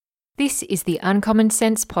This is the Uncommon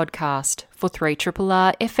Sense podcast for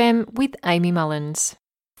 3RRR FM with Amy Mullins.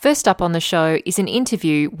 First up on the show is an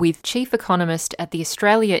interview with Chief Economist at the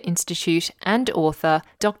Australia Institute and author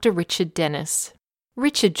Dr. Richard Dennis.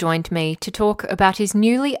 Richard joined me to talk about his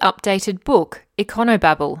newly updated book,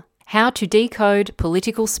 Econobabble, How to Decode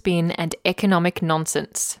Political Spin and Economic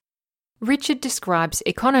Nonsense. Richard describes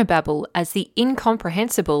Econobabble as the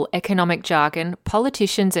incomprehensible economic jargon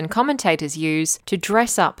politicians and commentators use to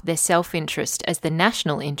dress up their self-interest as the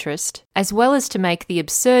national interest, as well as to make the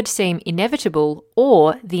absurd seem inevitable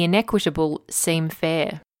or the inequitable seem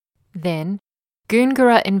fair. Then,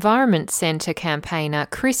 Goongerah Environment Centre campaigner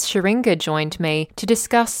Chris Schuringa joined me to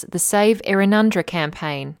discuss the Save Errinundra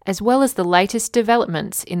campaign, as well as the latest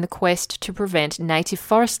developments in the quest to prevent native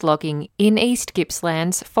forest logging in East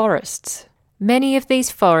Gippsland's forests. Many of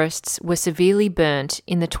these forests were severely burnt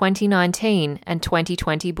in the 2019 and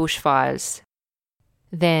 2020 bushfires.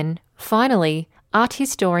 Then, finally, art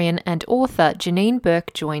historian and author Janine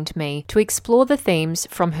Burke joined me to explore the themes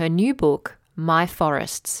from her new book, My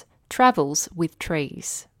Forests: Travels with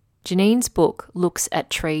Trees. Janine's book looks at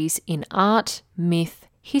trees in art, myth,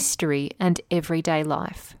 history, and everyday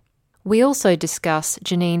life. We also discuss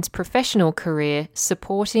Janine's professional career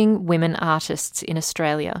supporting women artists in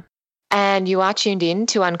Australia. And you are tuned in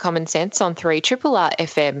to Uncommon Sense on 3RRR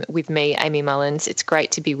FM with me, Amy Mullins. It's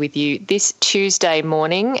great to be with you this Tuesday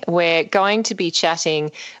morning. We're going to be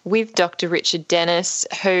chatting with Dr. Richard Dennis,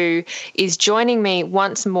 who is joining me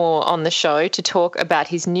once more on the show to talk about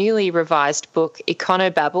his newly revised book,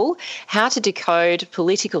 Econobabble, How to Decode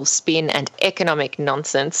Political Spin and Economic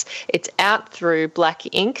Nonsense. It's out through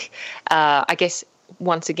Black Ink,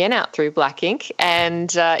 once again out through Black Ink,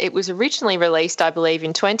 and it was originally released, I believe,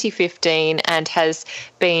 in 2015 and has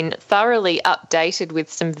been thoroughly updated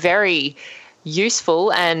with some very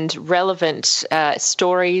useful and relevant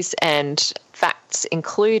stories and facts,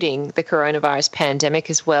 including the coronavirus pandemic,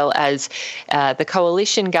 as well as the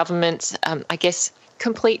coalition government's,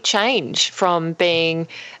 complete change from being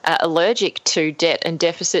allergic to debt and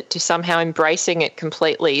deficit to somehow embracing it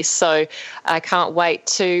completely. So I can't wait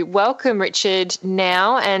to welcome Richard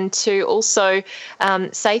now and to also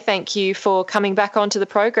say thank you for coming back onto the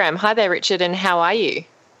program. Hi there, Richard, and how are you?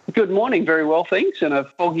 Good morning. Very well, thanks. In a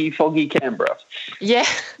foggy Canberra. Yeah.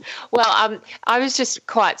 Well, I was just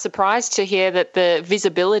quite surprised to hear that the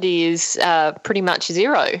visibility is pretty much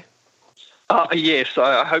zero. Yes,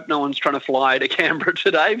 I hope no one's trying to fly to Canberra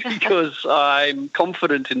today because I'm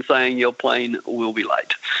confident in saying your plane will be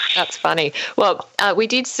late. That's funny. Well, we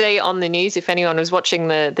did see on the news, if anyone was watching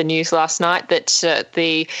the news last night, that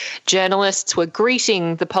the journalists were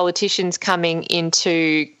greeting the politicians coming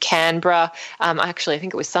into Canberra. I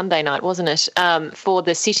think it was Sunday night, wasn't it, for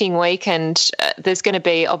the sitting week. And there's going to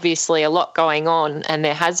be obviously a lot going on, and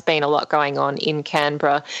there has been a lot going on in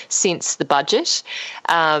Canberra since the budget,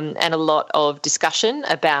 and a lot of discussion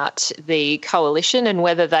about the coalition and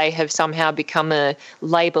whether they have somehow become a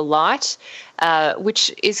Labor light,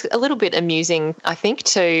 which is a little bit amusing, I think,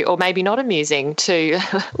 or maybe not amusing to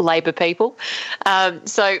Labor people.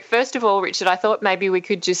 So first of all, Richard, I thought maybe we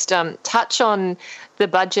could just touch on the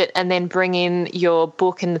budget and then bring in your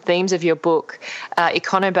book and the themes of your book,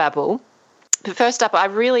 Econobabble. But first up, I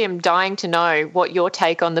really am dying to know what your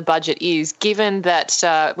take on the budget is, given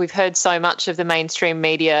that we've heard so much of the mainstream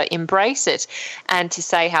media embrace it and to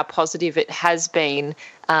say how positive it has been,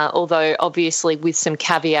 although obviously with some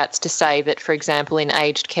caveats to say that, for example, in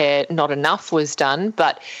aged care, not enough was done.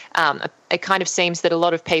 But it kind of seems that a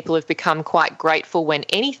lot of people have become quite grateful when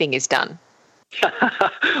anything is done.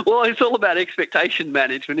 Well, it's all about expectation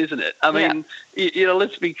management, isn't it? I mean,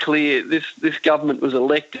 let's be clear. This government was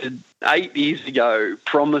elected 8 years ago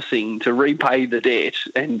promising to repay the debt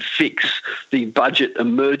and fix the budget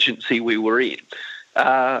emergency we were in.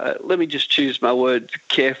 Let me just choose my words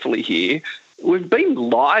carefully here. We've been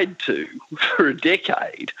lied to for a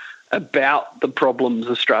decade about the problems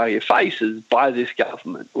Australia faces by this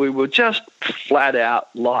government. We were just flat out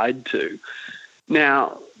lied to.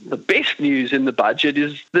 Now, the best news in the budget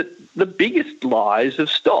is that the biggest lies have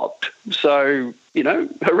stopped. So,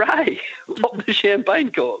 hooray, pop the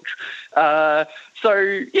champagne corks.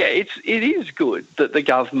 It is good that the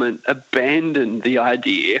government abandoned the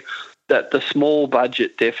idea that the small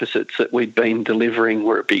budget deficits that we'd been delivering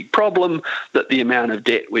were a big problem, that the amount of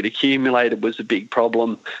debt we'd accumulated was a big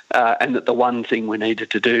problem, and that the one thing we needed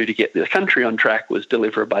to do to get the country on track was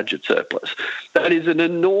deliver a budget surplus. That is an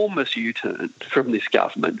enormous U-turn from this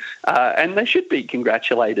government, and they should be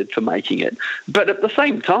congratulated for making it. But at the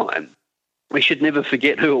same time, we should never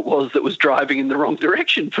forget who it was that was driving in the wrong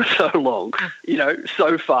direction for so long,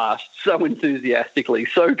 so fast, so enthusiastically,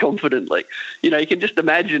 so confidently. You can just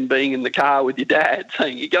imagine being in the car with your dad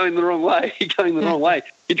saying, "You're going the wrong way, you're going the wrong way."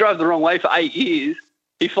 You drive the wrong way for 8 years.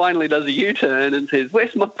 He finally does a U-turn and says,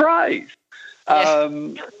 "Where's my praise?" So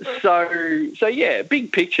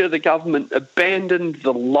big picture, the government abandoned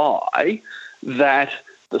the lie that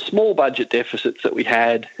the small budget deficits that we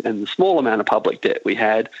had and the small amount of public debt we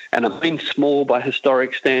had, and I mean small by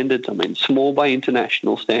historic standards, I mean small by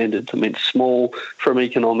international standards, I mean small from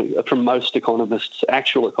most economists,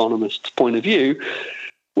 actual economists' point of view,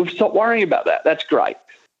 we've stopped worrying about that. That's great.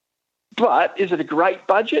 But is it a great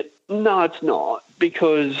budget? No, it's not,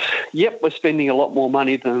 because, we're spending a lot more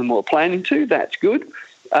money than we're planning to. That's good.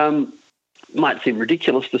 Might seem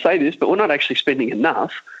ridiculous to say this, but we're not actually spending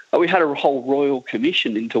enough. We had a whole royal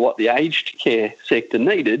commission into what the aged care sector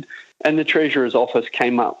needed, and the Treasurer's Office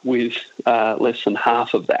came up with less than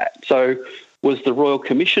half of that. So was the Royal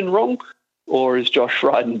Commission wrong, or is Josh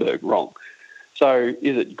Frydenberg wrong? So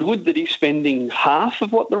is it good that he's spending half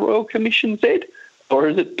of what the Royal Commission said, or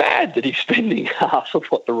is it bad that he's spending half of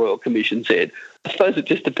what the Royal Commission said? I suppose it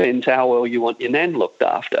just depends how well you want your nan looked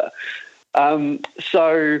after.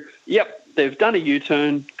 They've done a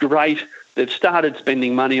U-turn, great. They've started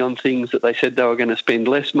spending money on things that they said they were going to spend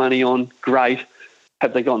less money on, great.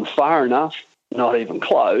 Have they gone far enough? Not even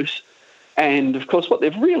close. And, of course, what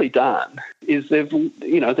they've really done is they've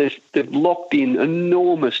locked in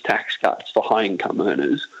enormous tax cuts for high-income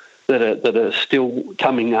earners that are still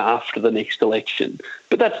coming after the next election.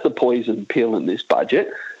 But that's the poison pill in this budget.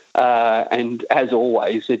 And as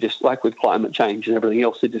always, they're just like with climate change and everything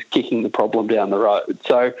else, they're just kicking the problem down the road.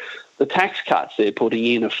 So the tax cuts they're putting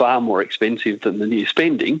in are far more expensive than the new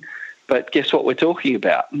spending. But guess what we're talking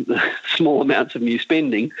about? Small amounts of new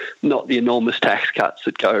spending, not the enormous tax cuts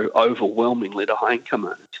that go overwhelmingly to high income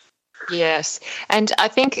earners. Yes. And I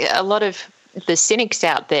think a lot of the cynics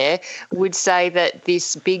out there would say that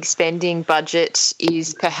this big spending budget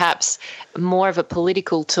is perhaps more of a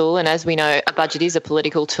political tool, and as we know, a budget is a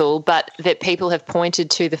political tool, but that people have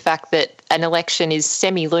pointed to the fact that an election is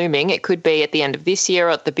semi-looming. It could be at the end of this year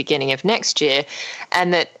or at the beginning of next year,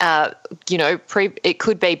 and that, it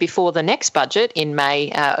could be before the next budget in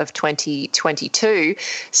May of 2022.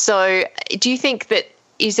 So do you think that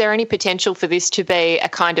is there any potential for this to be a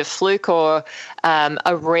kind of fluke or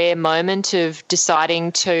a rare moment of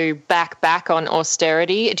deciding to back on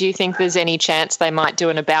austerity? Do you think there's any chance they might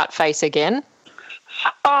do an about-face again?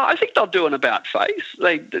 I think they'll do an about-face.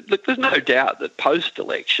 Look, there's no doubt that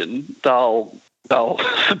post-election they'll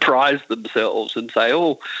surprise themselves and say,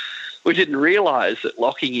 "Oh, we didn't realise that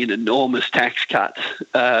locking in enormous tax cuts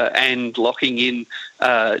and locking in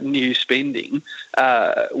new spending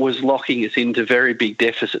was locking us into very big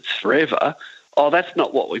deficits forever. Oh, that's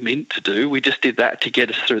not what we meant to do. We just did that to get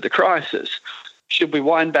us through the crisis." Should we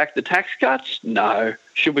wind back the tax cuts? No.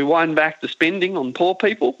 Should we wind back the spending on poor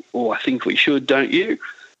people? Oh, I think we should, don't you?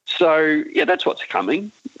 So, that's what's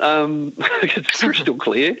coming. It's crystal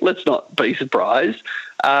clear. Let's not be surprised.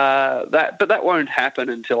 But that won't happen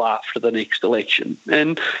until after the next election.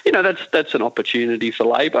 And, that's an opportunity for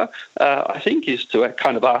Labor, I think, is to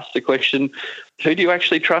kind of ask the question, who do you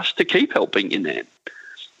actually trust to keep helping your nan?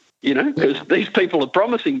 Because these people are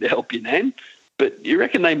promising to help your nan, but you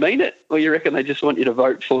reckon they mean it, or you reckon they just want you to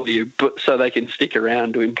vote for you so they can stick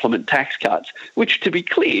around to implement tax cuts, which, to be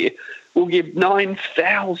clear, will give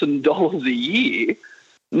 $9,000 a year,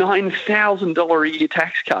 $9,000 a year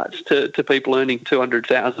tax cuts to people earning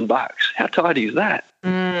 $200,000. How tidy is that?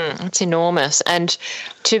 It's enormous. And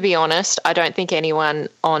to be honest, I don't think anyone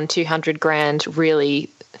on 200 grand really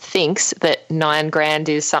thinks that 9 grand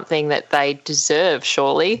is something that they deserve,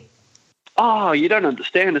 surely. Oh, you don't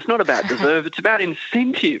understand. It's not about deserve. It's about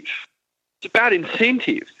incentive.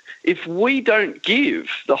 If we don't give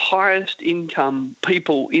the highest income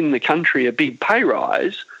people in the country a big pay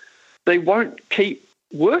rise, they won't keep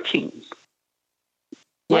working.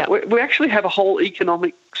 Yeah. We actually have a whole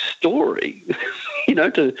economic story,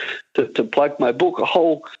 to plug my book, a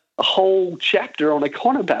whole chapter on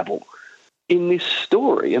Econobabble in this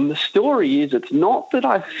story. And the story is, it's not that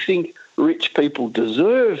I think rich people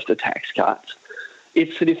deserve the tax cuts.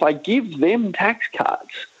 It's that if I give them tax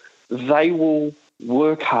cuts, they will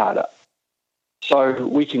work harder. So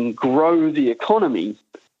we can grow the economy.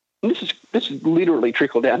 And this is literally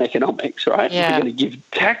trickle-down economics, right? Yeah. We're going to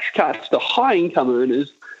give tax cuts to high-income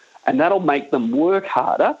earners, and that'll make them work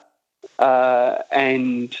harder.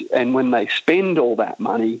 And when they spend all that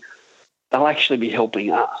money, they'll actually be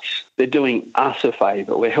helping us. They're doing us a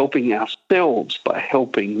favour. We're helping ourselves by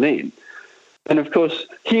helping them. And of course,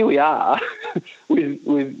 here we are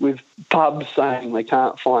with pubs saying they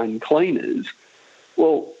can't find cleaners.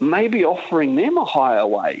 Well, maybe offering them a higher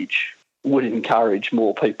wage would encourage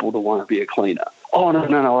more people to want to be a cleaner. Oh, no,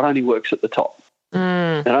 it only works at the top.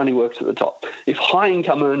 It only works at the top. If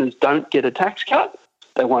high-income earners don't get a tax cut,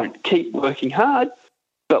 they won't keep working hard,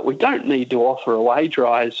 but we don't need to offer a wage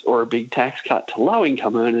rise or a big tax cut to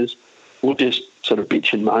low-income earners. We'll just sort of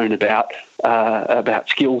bitch and moan about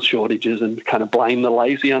skills shortages and kind of blame the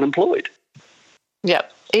lazy unemployed.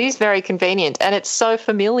 Yep. It is very convenient and it's so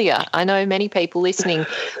familiar. I know many people listening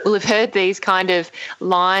will have heard these kind of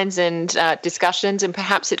lines and discussions, and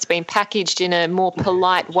perhaps it's been packaged in a more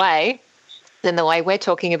polite way than the way we're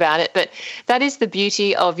talking about it. But that is the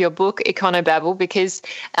beauty of your book, Econobabble, because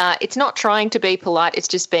it's not trying to be polite, it's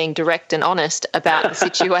just being direct and honest about the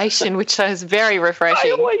situation, which is very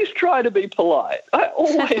refreshing. I always try to be polite. But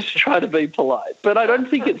I don't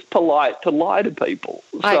think it's polite to lie to people.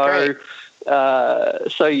 I agree.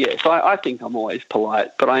 Yes, I think I'm always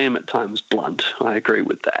polite, but I am at times blunt. I agree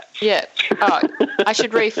with that. Yeah. Oh, I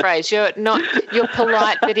should rephrase. You're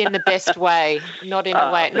polite, but in the best way, not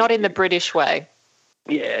in the British way.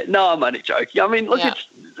 Yeah. No, I'm only joking. I mean, look,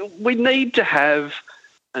 we need to have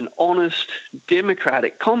an honest,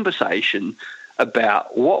 democratic conversation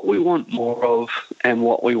about what we want more of and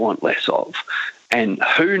what we want less of, and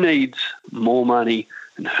who needs more money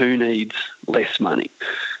and who needs less money.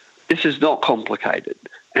 This is not complicated,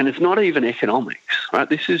 and it's not even economics, right?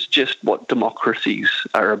 This is just what democracies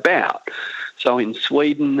are about. So in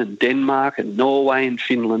Sweden and Denmark and Norway and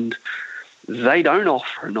Finland, they don't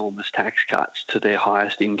offer enormous tax cuts to their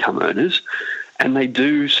highest income earners, and they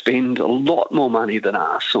do spend a lot more money than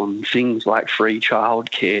us on things like free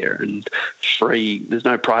childcare and there's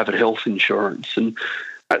no private health insurance. And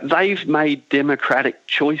they've made democratic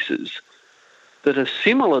choices that are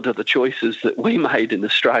similar to the choices that we made in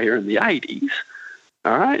Australia in the 80s,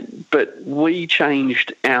 all right? But we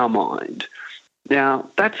changed our mind. Now,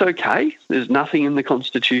 that's okay. There's nothing in the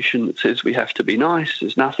Constitution that says we have to be nice.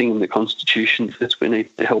 There's nothing in the Constitution that says we need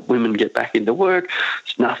to help women get back into work.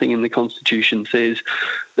 There's nothing in the Constitution that says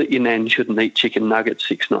that your nan shouldn't eat chicken nuggets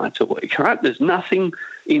 6 nights a week, all right? There's nothing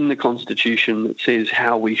in the Constitution that says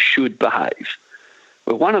how we should behave.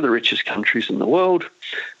 We're one of the richest countries in the world.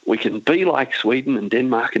 We can be like Sweden and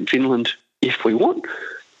Denmark and Finland if we want,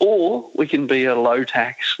 or we can be a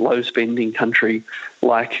low-tax, low-spending country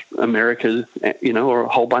like America, or a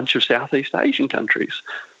whole bunch of Southeast Asian countries.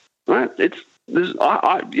 Right? I'm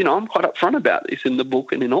quite upfront about this in the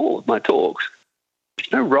book and in all of my talks.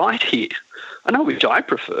 There's no right here. I know which I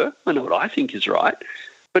prefer. I know what I think is right,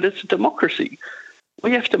 but it's a democracy.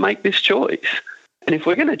 We have to make this choice. And if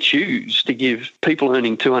we're going to choose to give people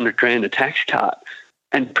earning $200,000 a tax cut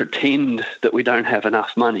and pretend that we don't have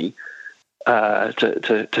enough money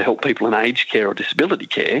to help people in aged care or disability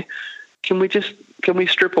care, can we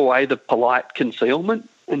strip away the polite concealment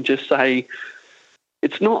and just say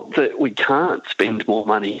it's not that we can't spend more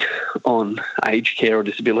money on aged care or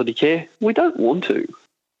disability care. We don't want to.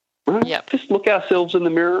 Right? Yep. Just look ourselves in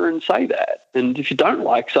the mirror and say that. And if you don't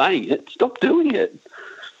like saying it, stop doing it.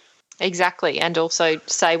 Exactly, and also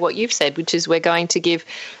say what you've said, which is we're going to give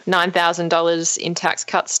 $9,000 in tax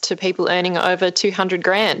cuts to people earning over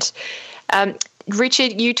 $200,000.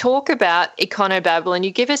 Richard, you talk about Econobabble and you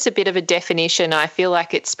give us a bit of a definition. I feel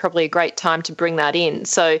like it's probably a great time to bring that in.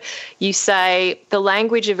 So you say the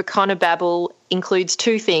language of Econobabble includes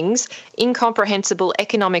 2 things: incomprehensible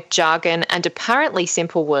economic jargon and apparently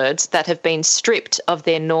simple words that have been stripped of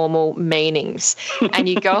their normal meanings. And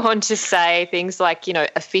you go on to say things like,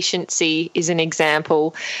 efficiency is an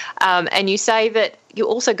example. And you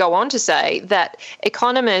also go on to say that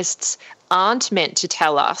economists aren't meant to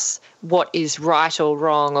tell us what is right or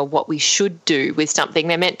wrong or what we should do with something.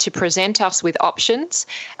 They're meant to present us with options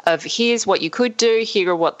of here's what you could do,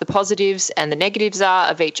 here are what the positives and the negatives are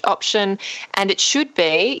of each option. And it should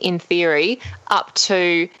be, in theory, up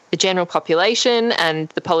to the general population and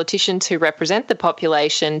the politicians who represent the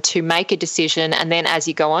population to make a decision, and then, as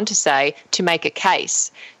you go on to say, to make a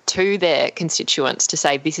case to their constituents to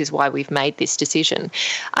say this is why we've made this decision.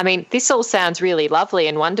 I mean, this all sounds really lovely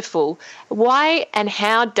and wonderful. Why and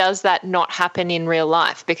how does that not happen in real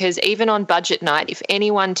life? Because even on budget night, if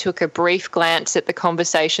anyone took a brief glance at the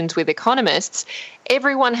conversations with economists,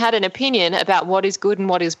 everyone had an opinion about what is good and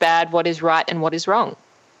what is bad, what is right and what is wrong.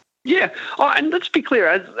 Yeah. And let's be clear,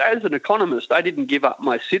 as an economist, I didn't give up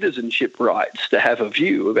my citizenship rights to have a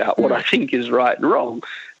view about what I think is right and wrong.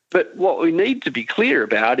 But what we need to be clear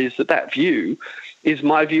about is that view is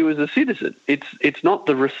my view as a citizen. It's not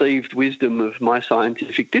the received wisdom of my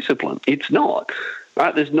scientific discipline. It's not.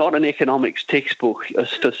 right? There's not an economics textbook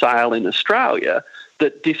for sale in Australia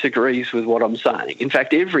that disagrees with what I'm saying. In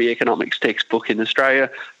fact, every economics textbook in Australia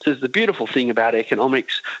says the beautiful thing about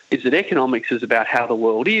economics is that economics is about how the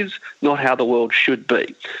world is, not how the world should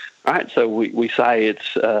be. Right, so we say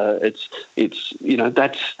it's that's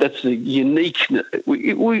the unique.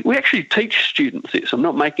 We actually teach students this. I'm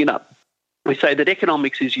not making it up. We say that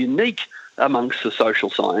economics is unique amongst the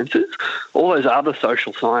social sciences. All those other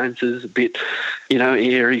social sciences, a bit,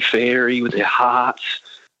 airy-fairy with their hearts.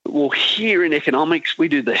 Well, here in economics, we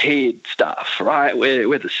do the head stuff, right?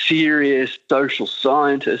 We're the serious social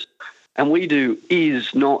scientists, and we do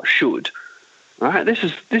is, not, should. Right? This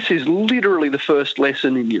is literally the first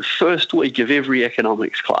lesson in your first week of every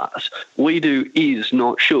economics class. We do is,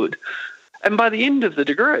 not, should. And by the end of the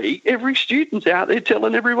degree, every student's out there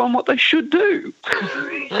telling everyone what they should do.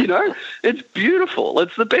 It's beautiful.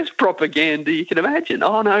 It's the best propaganda you can imagine.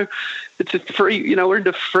 Oh, no, it's a free, we're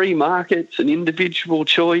into free markets and individual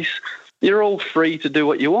choice. You're all free to do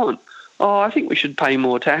what you want. Oh, I think we should pay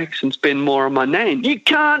more tax and spend more on my nan. You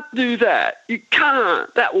can't do that. You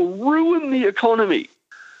can't. That will ruin the economy.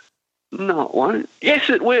 No, it won't.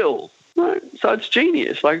 Yes, it will. Right? So it's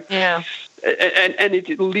genius. Yeah. And it's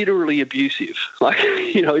literally abusive.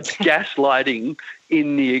 It's gaslighting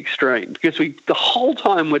in the extreme, because the whole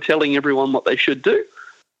time we're telling everyone what they should do.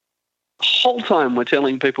 The whole time we're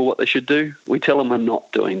telling people what they should do, we tell them we're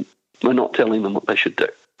not telling them what they should do.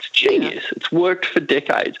 It's genius. Yeah. It's worked for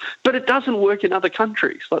decades, but it doesn't work in other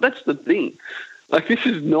countries. That's the thing. This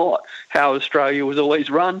is not how Australia was always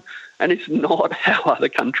run, and it's not how other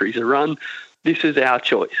countries are run. This is our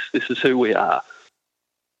choice. This is who we are.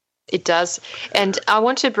 It does. And I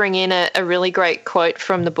want to bring in a really great quote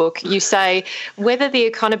from the book. You say, whether the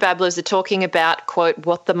Econobabblers are talking about, quote,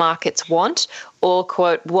 what the markets want, or,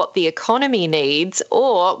 quote, what the economy needs,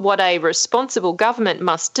 or what a responsible government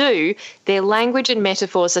must do, their language and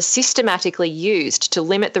metaphors are systematically used to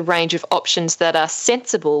limit the range of options that are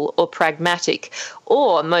sensible or pragmatic,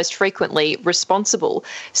 or most frequently responsible.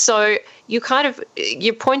 So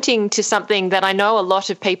you're pointing to something that I know a lot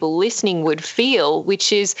of people listening would feel,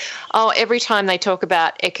 which is, every time they talk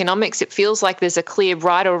about economics, it feels like there's a clear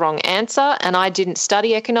right or wrong answer, and I didn't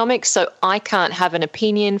study economics, so I can't have an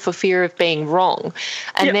opinion for fear of being wrong.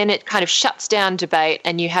 And then it kind of shuts down debate,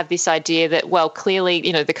 and you have this idea that, well, clearly,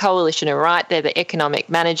 the coalition are right. They're the economic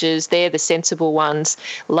managers. They're the sensible ones.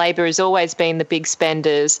 Labor has always been the big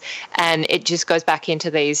spenders. And it just goes back into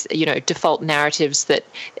these, default narratives that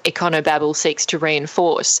Econobabble seeks to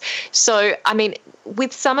reinforce. So,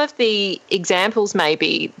 with some of the examples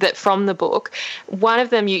maybe that from the book, one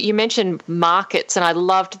of them, you mentioned markets, and I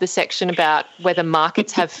loved the section about whether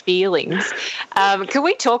markets have feelings. Can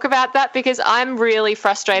we talk about that? Because I'm really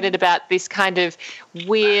frustrated about this kind of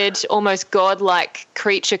weird, almost godlike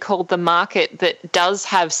creature called the market that does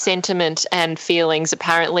have sentiment and feelings,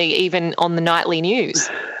 apparently, even on the nightly news.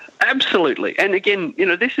 Absolutely. And again,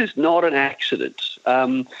 this is not an accident.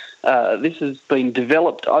 This has been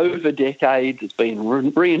developed over decades. It's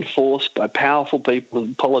been reinforced by powerful people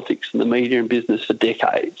in politics and the media and business for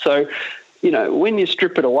decades. So, when you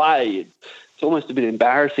strip it away, it's almost a bit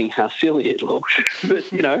embarrassing how silly it looks. But,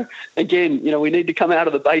 again, we need to come out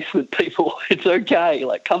of the basement, people. It's okay.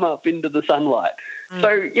 Come up into the sunlight.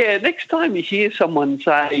 So, next time you hear someone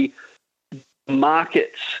say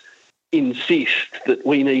markets insist that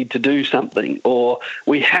we need to do something, or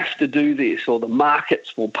we have to do this, or the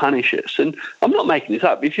markets will punish us. And I'm not making this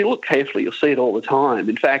up. If you look carefully, you'll see it all the time.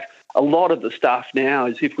 In fact, a lot of the stuff now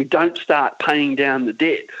is if we don't start paying down the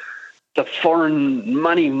debt, the foreign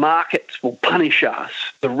money markets will punish us.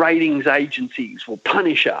 The ratings agencies will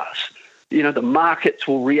punish us. The markets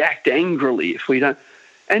will react angrily if we don't.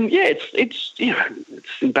 And it's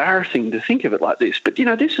embarrassing to think of it like this, but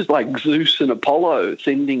this is like Zeus and Apollo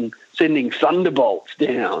sending thunderbolts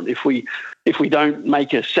down if we don't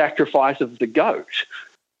make a sacrifice of the goat.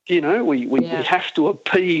 We have to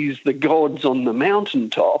appease the gods on the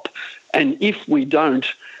mountaintop, and if we don't,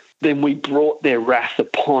 then we brought their wrath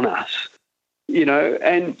upon us.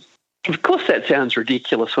 And of course that sounds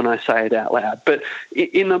ridiculous when I say it out loud, but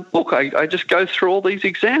in the book I just go through all these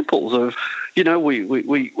examples of,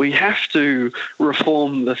 we have to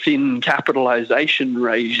reform the thin capitalisation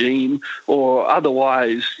regime, or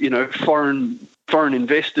otherwise, foreign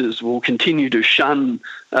investors will continue to shun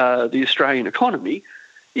the Australian economy.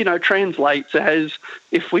 Translates as,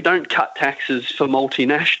 if we don't cut taxes for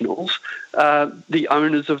multinationals, the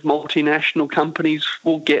owners of multinational companies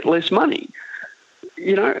will get less money.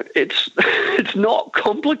 It's not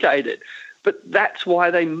complicated, but that's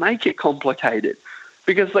why they make it complicated,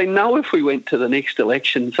 because they know if we went to the next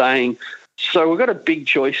election saying So we've got a big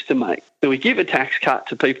choice to make. Do we give a tax cut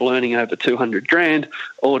to people earning over 200 grand,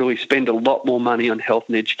 or do we spend a lot more money on health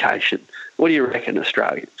and education? What do you reckon,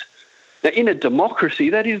 Australians? Now, in a democracy,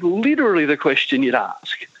 that is literally the question you'd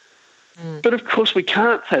ask. But of course, we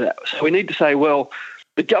can't say that. So we need to say, well,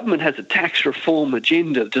 the government has a tax reform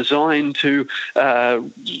agenda designed to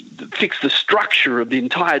fix the structure of the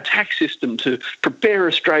entire tax system to prepare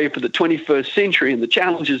Australia for the 21st century and the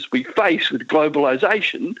challenges we face with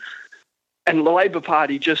globalisation. And the Labor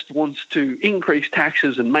Party just wants to increase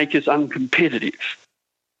taxes and make us uncompetitive.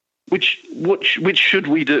 Which should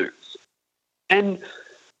we do? And,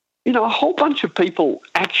 you know, a whole bunch of people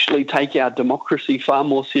actually take our democracy far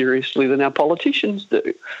more seriously than our politicians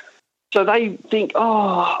do. So they think,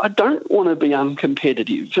 I don't want to be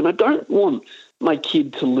uncompetitive and I don't want my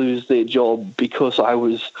kid to lose their job because I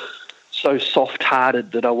was so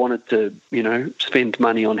soft-hearted that I wanted to, you know, spend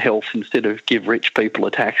money on health instead of give rich people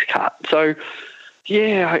a tax cut. So,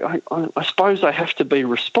 yeah, I suppose I have to be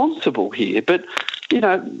responsible here. But, you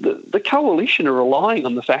know, the coalition are relying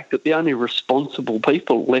on the fact that the only responsible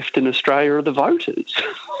people left in Australia are the voters.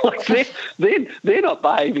 Like they're not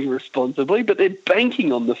behaving responsibly, but they're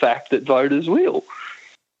banking on the fact that voters will.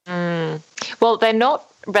 Well, they're not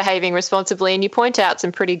behaving responsibly, and you point out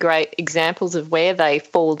some pretty great examples of where they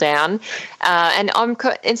fall down. And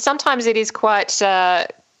sometimes it is quite,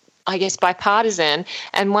 I guess, bipartisan.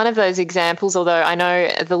 And one of those examples, although I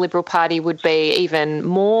know the Liberal Party would be even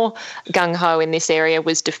more gung-ho in this area,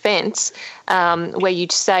 was defence, where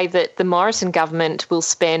you'd say that the Morrison government will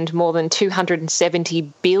spend more than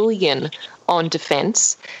 $270 billion on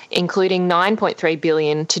defence, including $9.3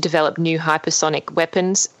 billion to develop new hypersonic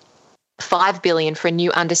weapons, $5 billion for a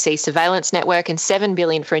new undersea surveillance network, and $7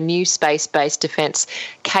 billion for a new space-based defence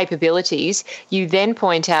capabilities. You then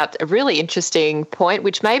point out a really interesting point,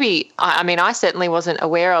 which maybe, I certainly wasn't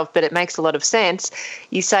aware of, but it makes a lot of sense.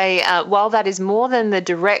 You say, while that is more than the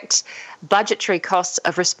direct budgetary costs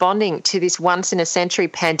of responding to this once-in-a-century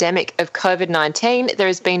pandemic of COVID-19, there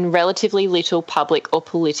has been relatively little public or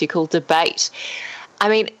political debate. I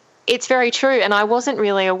mean, it's very true, and I wasn't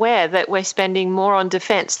really aware that we're spending more on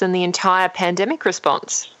defence than the entire pandemic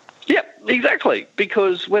response. Yep, exactly,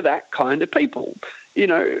 because we're that kind of people, you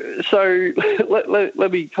know. So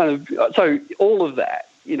let me so all of that,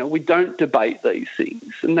 you know, we don't debate these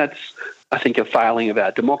things, and that's, I think, a failing of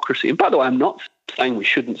our democracy. And by the way, I'm not saying we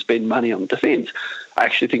shouldn't spend money on defence. I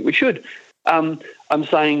actually think we should. I'm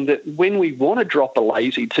saying that when we want to drop a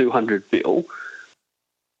lazy 200 bill,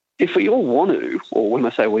 if we all want to, or when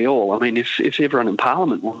I say we all, I mean if everyone in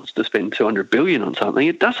Parliament wants to spend $200 billion on something,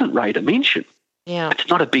 it doesn't rate a mention. Yeah, it's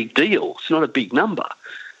not a big deal. It's not a big number.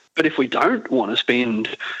 But if we don't want to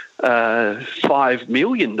spend $5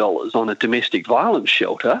 million on a domestic violence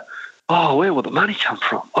shelter, where will the money come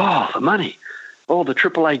from? The money. The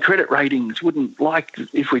AAA credit ratings wouldn't like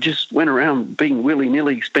if we just went around being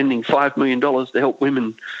willy-nilly spending $5 million to help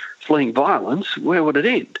women fleeing violence. Where would it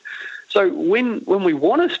end? So when we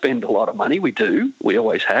want to spend a lot of money, we do. We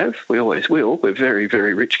always have. We always will. We're a very,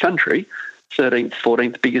 very rich country, 13th,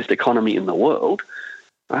 14th biggest economy in the world.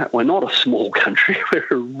 Right? We're not a small country. We're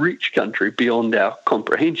a rich country beyond our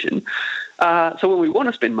comprehension. So when we want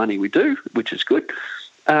to spend money, we do, which is good.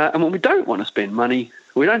 And when we don't want to spend money,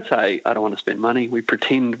 we don't say, I don't want to spend money. We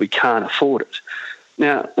pretend we can't afford it.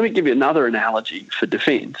 Now, let me give you another analogy for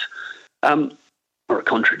defence, or a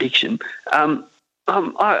contradiction.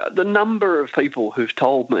 The number of people who've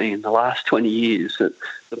told me in the last 20 years that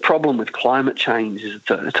the problem with climate change is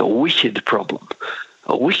it's a wicked problem,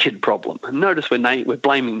 And notice we're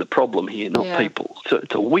blaming the problem here, not people. So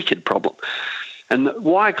it's a wicked problem. And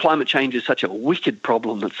why climate change is such a wicked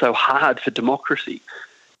problem that's so hard for democracy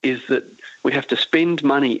is that we have to spend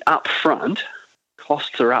money up front,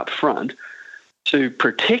 costs are up front, to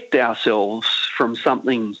protect ourselves from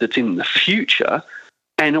something that's in the future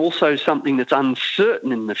and also something that's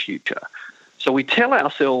uncertain in the future. So we tell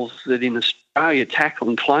ourselves that in Australia,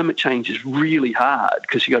 tackling climate change is really hard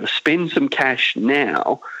because you've got to spend some cash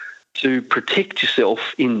now to protect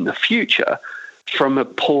yourself in the future from a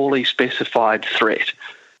poorly specified threat.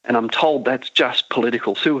 And I'm told that's just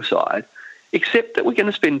political suicide, except that we're going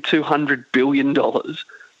to spend $200 billion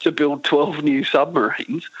to build 12 new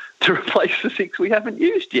submarines to replace the 6 we haven't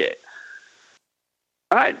used yet.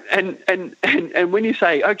 Right, and when you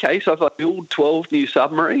say, okay, so if I build 12 new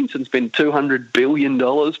submarines and spend $200 billion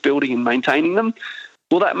building and maintaining them,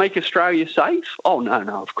 will that make Australia safe? Oh, no,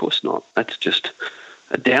 of course not. That's just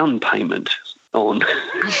a down payment on,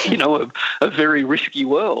 a very risky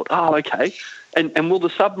world. Oh, okay. And will the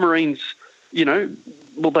submarines,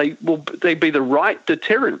 will they be the right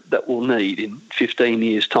deterrent that we'll need in 15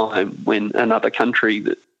 years' time when another country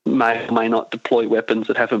that may or may not deploy weapons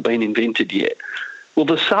that haven't been invented yet? Will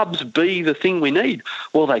the subs be the thing we need?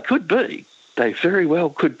 Well, they could be. They very well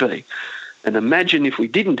could be. And imagine if we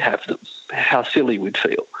didn't have them, how silly we'd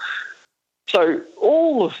feel. So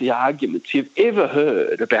all of the arguments you've ever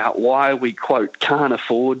heard about why we, quote, can't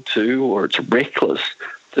afford to, or it's reckless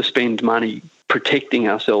to spend money protecting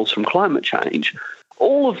ourselves from climate change,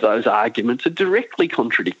 all of those arguments are directly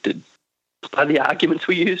contradicted by the arguments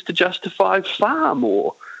we use to justify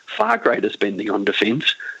far greater spending on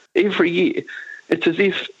defence every year. It's as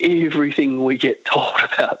if everything we get told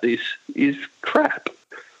about this is crap.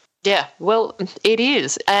 Yeah, well, it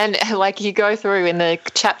is. And like you go through in the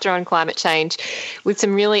chapter on climate change with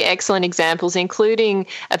some really excellent examples, including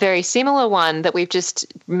a very similar one that we've just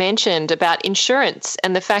mentioned about insurance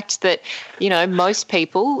and the fact that, you know, most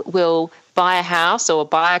people will buy a house or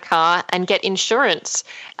buy a car and get insurance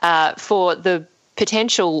for the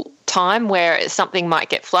potential time where something might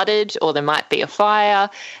get flooded or there might be a fire,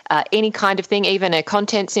 any kind of thing, even a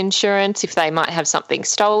contents insurance if they might have something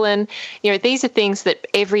stolen. You know, these are things that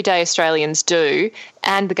everyday Australians do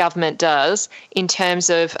and the government does in terms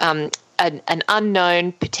of an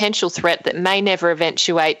unknown potential threat that may never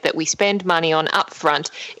eventuate that we spend money on upfront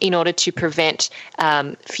in order to prevent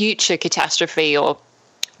future catastrophe or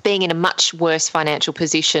being in a much worse financial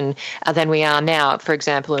position than we are now, for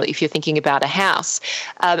example, if you're thinking about a house.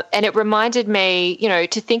 And it reminded me, you know,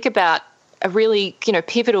 to think about a really, you know,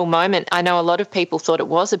 pivotal moment. I know a lot of people thought it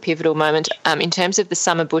was a pivotal moment in terms of the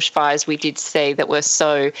summer bushfires we did see that were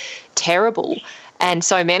so terrible. And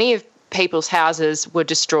so many of people's houses were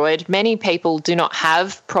destroyed. Many people do not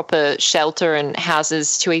have proper shelter and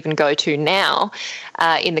houses to even go to now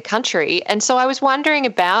in the country. And so I was wondering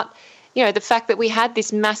about, you know, the fact that we had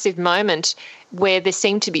this massive moment where there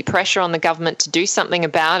seemed to be pressure on the government to do something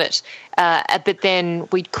about it, but then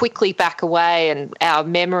we'd quickly back away and our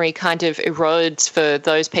memory kind of erodes for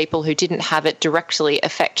those people who didn't have it directly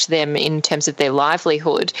affect them in terms of their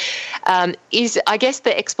livelihood. I guess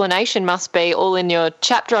the explanation must be all in your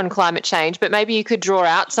chapter on climate change, but maybe you could draw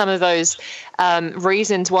out some of those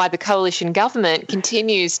reasons why the coalition government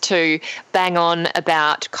continues to bang on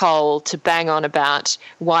about coal, to bang on about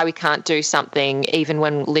why we can't do something even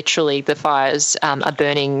when literally the fires are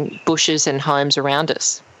burning bushes and homes around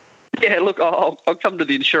us. Yeah, look, I'll come to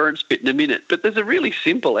the insurance bit in a minute, but there's a really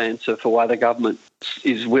simple answer for why the government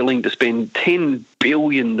is willing to spend $10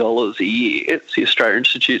 billion a year. It's the Australia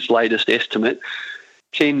Institute's latest estimate,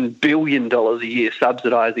 $10 billion a year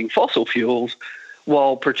subsidising fossil fuels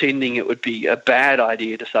while pretending it would be a bad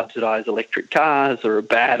idea to subsidise electric cars or a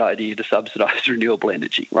bad idea to subsidise renewable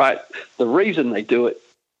energy, right? The reason they do it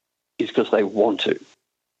is because they want to.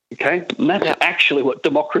 Okay, and that's actually what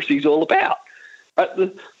democracy is all about. Right?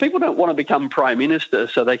 People don't want to become Prime Minister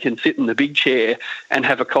so they can sit in the big chair and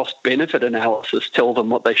have a cost-benefit analysis tell them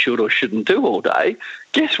what they should or shouldn't do all day.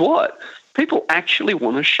 Guess what? People actually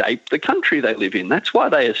want to shape the country they live in. That's why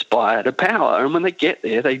they aspire to power. And when they get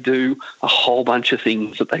there, they do a whole bunch of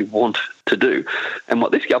things that they want to do. And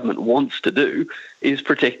what this government wants to do is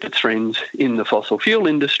protect its friends in the fossil fuel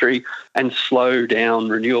industry and slow down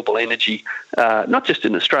renewable energy, not just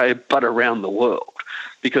in Australia, but around the world.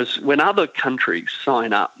 Because when other countries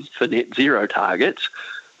sign up for net zero targets,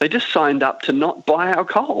 they just signed up to not buy our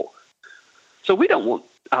coal. So we don't want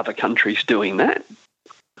other countries doing that.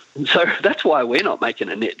 And so that's why we're not making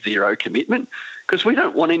a net zero commitment, because we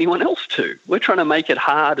don't want anyone else to. We're trying to make it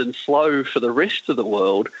hard and slow for the rest of the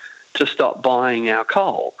world to stop buying our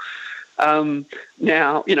coal.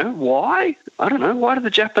 Now, you know, why? I don't know. Why do the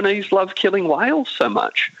Japanese love killing whales so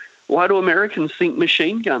much? Why do Americans think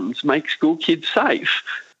machine guns make school kids safe?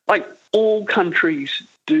 Like, all countries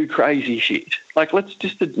do crazy shit. Like, let's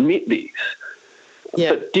just admit this.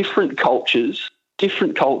 Yeah. But different cultures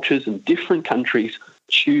and different countries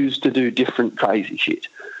choose to do different crazy shit.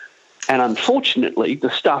 And unfortunately, the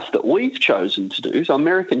stuff that we've chosen to do, so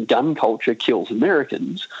American gun culture kills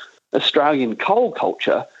Americans, Australian coal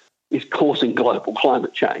culture is causing global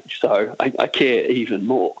climate change. So I care even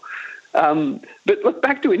more. But look,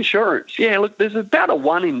 back to insurance. Yeah, look, there's about a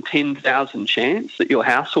 1 in 10,000 chance that your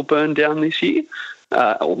house will burn down this year,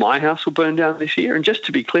 or my house will burn down this year. And just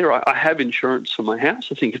to be clear, I have insurance for my house.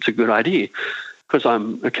 I think it's a good idea, because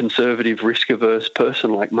I'm a conservative, risk-averse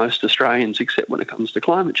person like most Australians, except when it comes to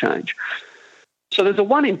climate change. So there's a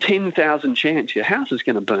 1 in 10,000 chance your house is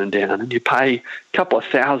going to burn down, and you pay a couple of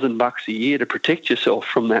 $1,000 a year to protect yourself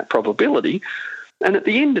from that probability. And at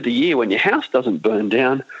the end of the year, when your house doesn't burn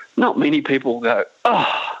down, not many people go,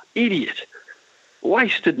 "Oh, idiot,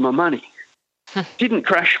 wasted my money." Didn't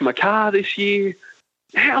crash my car this year.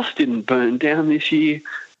 House didn't burn down this year.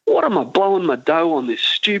 What am I blowing my dough on this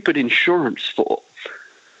stupid insurance for?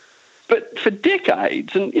 But for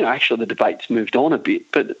decades, and actually the debate's moved on a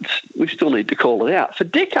bit, but we still need to call it out. For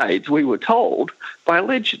decades, we were told by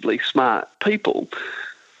allegedly smart people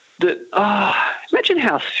that, imagine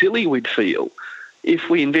how silly we'd feel if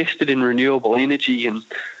we invested in renewable energy and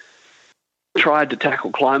tried to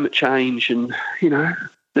tackle climate change, and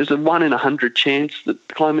there's a 1 in 100 chance that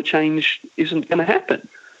climate change isn't going to happen.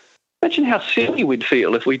 Imagine how silly we'd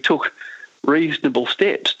feel if we took reasonable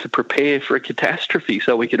steps to prepare for a catastrophe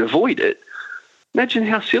so we could avoid it. Imagine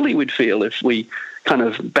how silly we'd feel if we kind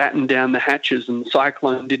of battened down the hatches and the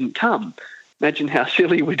cyclone didn't come. Imagine how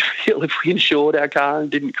silly we'd feel if we insured our car and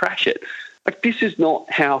didn't crash it. This is not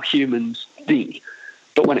how humans think.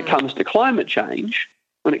 But when it comes to climate change,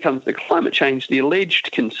 the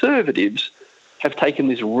alleged conservatives have taken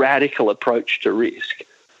this radical approach to risk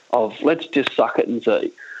of let's just suck it and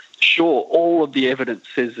see. Sure, all of the evidence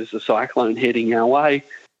says there's a cyclone heading our way,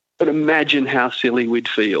 but imagine how silly we'd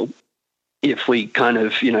feel if we kind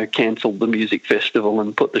of, cancelled the music festival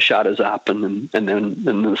and put the shutters up and then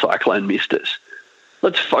the cyclone missed us.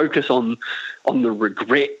 Let's focus on the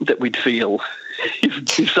regret that we'd feel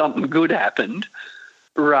if something good happened,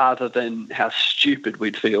 rather than how stupid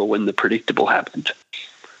we'd feel when the predictable happened.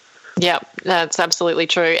 Yeah, that's absolutely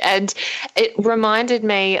true. And it reminded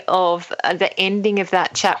me of the ending of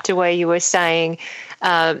that chapter where you were saying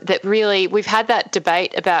that really we've had that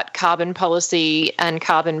debate about carbon policy and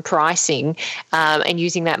carbon pricing and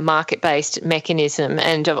using that market-based mechanism.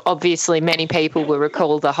 And obviously many people will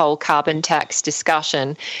recall the whole carbon tax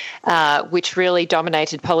discussion, which really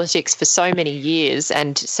dominated politics for so many years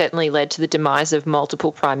and certainly led to the demise of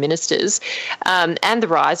multiple prime ministers and the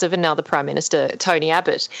rise of another prime minister, Tony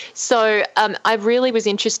Abbott. So I really was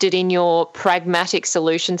interested in your pragmatic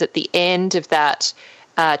solutions at the end of that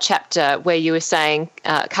chapter where you were saying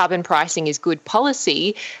carbon pricing is good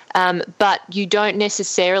policy, but you don't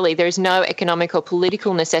necessarily, there is no economic or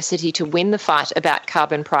political necessity to win the fight about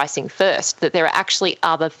carbon pricing first, that there are actually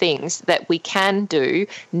other things that we can do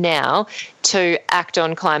now to act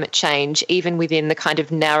on climate change, even within the kind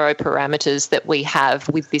of narrow parameters that we have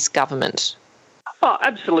with this government. Oh,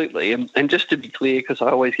 absolutely. And just to be clear, because I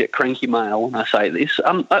always get cranky mail when I say this,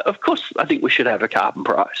 of course I think we should have a carbon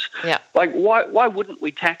price. Yeah. Why wouldn't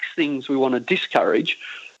we tax things we want to discourage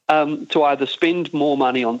to either spend more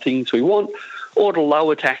money on things we want or to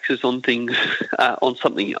lower taxes on things on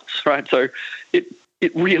something else, right? So it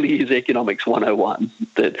really is economics 101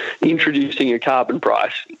 that introducing a carbon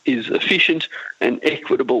price is efficient and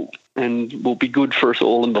equitable and will be good for us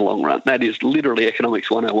all in the long run. That is literally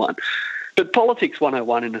economics 101. But politics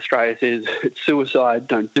 101 in Australia says it's suicide,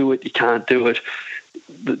 don't do it, you can't do it.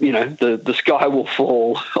 The sky will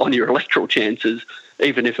fall on your electoral chances,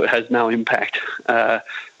 even if it has no impact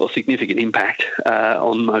or significant impact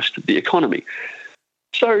on most of the economy.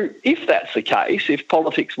 So if that's the case, if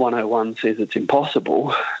politics 101 says it's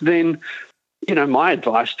impossible, then, my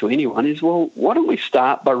advice to anyone is, well, why don't we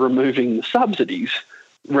start by removing the subsidies?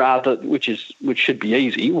 Which should be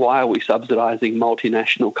easy. Why are we subsidising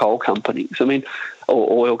multinational coal companies?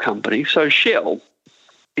 Or oil companies. So Shell,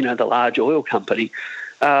 the large oil company,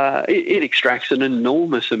 it extracts an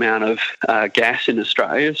enormous amount of gas in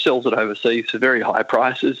Australia, sells it overseas for very high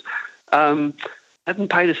prices, haven't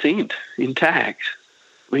paid a cent in tax.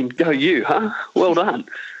 Go you, huh? Well done.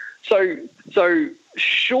 So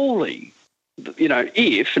surely,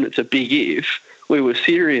 if, and it's a big if, we were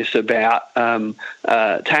serious about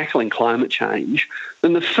tackling climate change,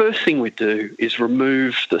 then the first thing we do is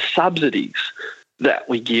remove the subsidies that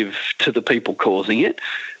we give to the people causing it,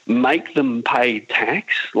 make them pay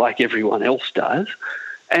tax like everyone else does,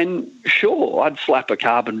 and sure, I'd slap a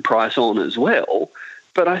carbon price on as well,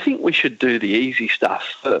 but I think we should do the easy stuff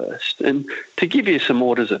first. And to give you some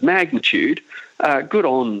orders of magnitude, good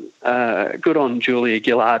on Julia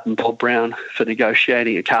Gillard and Bob Brown for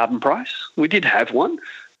negotiating a carbon price. We did have one.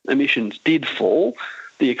 Emissions did fall.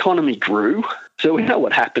 The economy grew. So we know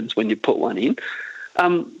what happens when you put one in.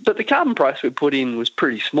 But the carbon price we put in was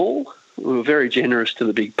pretty small. We were very generous to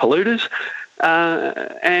the big polluters.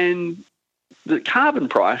 And the carbon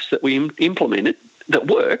price that we implemented, that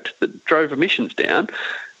worked, that drove emissions down,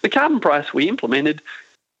 the carbon price we implemented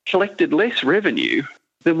collected less revenue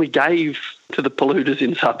than we gave to the polluters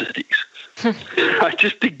in subsidies.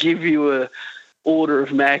 Just to give you a order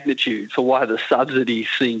of magnitude for why the subsidy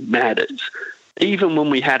thing matters. Even when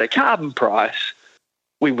we had a carbon price,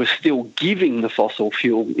 we were still giving the fossil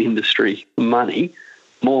fuel industry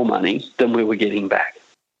more money than we were getting back.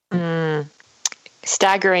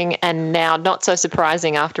 Staggering, and now not so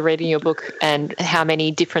surprising after reading your book and how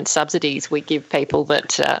many different subsidies we give people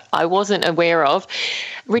that I wasn't aware of.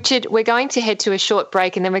 Richard, we're going to head to a short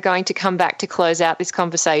break and then we're going to come back to close out this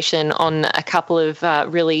conversation on a couple of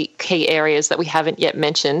really key areas that we haven't yet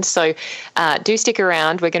mentioned. So do stick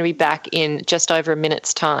around. We're going to be back in just over a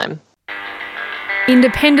minute's time.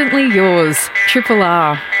 Independently yours, Triple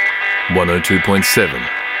R. 102.7.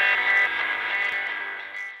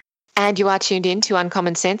 And you are tuned in to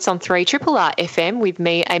Uncommon Sense on 3RRR FM with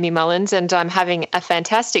me, Amy Mullins, and I'm having a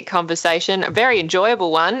fantastic conversation, a very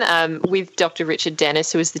enjoyable one, with Dr. Richard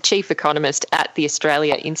Dennis, who is the Chief Economist at the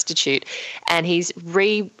Australia Institute, and he's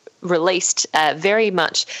released a very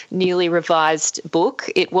much newly revised book.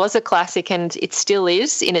 It was a classic and it still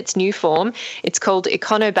is in its new form. It's called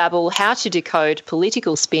Econobabble, How to Decode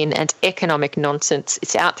Political Spin and Economic Nonsense.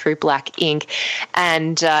 It's out through Black Ink.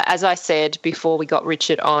 And as I said before we got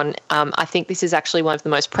Richard on, I think this is actually one of the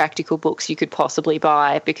most practical books you could possibly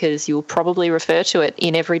buy because you'll probably refer to it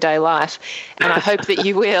in everyday life. And I hope that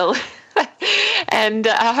you will. And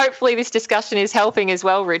hopefully this discussion is helping as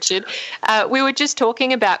well, Richard. We were just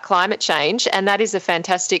talking about climate change, and that is a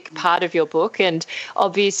fantastic part of your book. And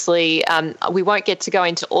obviously we won't get to go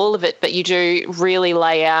into all of it, but you do really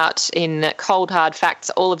lay out in cold, hard facts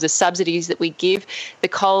all of the subsidies that we give the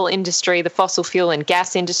coal industry, the fossil fuel and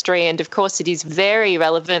gas industry. And, of course, it is very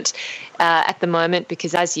relevant at the moment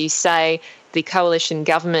because, as you say, the coalition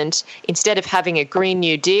government, instead of having a Green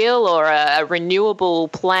New Deal or a renewable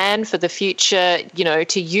plan for the future,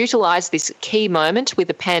 to utilise this key moment with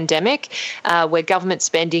the pandemic where government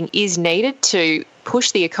spending is needed to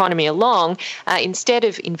push the economy along, instead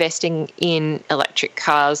of investing in electric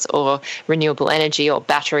cars or renewable energy or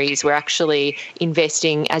batteries, we're actually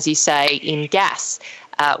investing, as you say, in gas,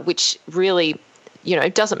 which really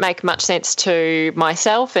doesn't make much sense to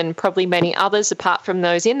myself and probably many others apart from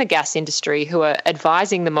those in the gas industry who are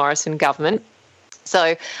advising the Morrison government. So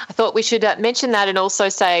I thought we should mention that and also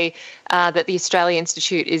say that the Australia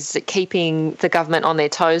Institute is keeping the government on their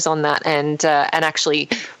toes on that and actually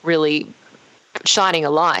really shining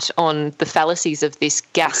a light on the fallacies of this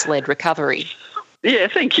gas-led recovery. Yeah,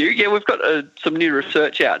 thank you. Yeah, we've got some new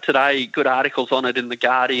research out today, good articles on it in The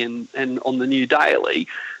Guardian and on the New Daily.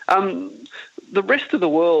 The rest of the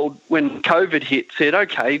world, when COVID hit, said,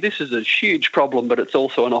 okay, this is a huge problem, but it's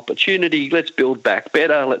also an opportunity. Let's build back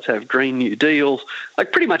better. Let's have Green New Deals.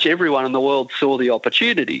 Like pretty much everyone in the world saw the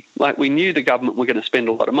opportunity. Like we knew the government were going to spend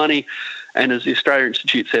a lot of money. And as the Australia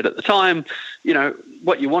Institute said at the time,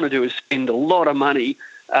 what you want to do is spend a lot of money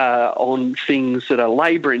on things that are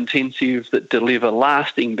labour intensive, that deliver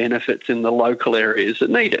lasting benefits in the local areas that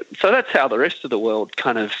need it. So that's how the rest of the world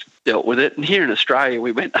kind of dealt with it. And here in Australia,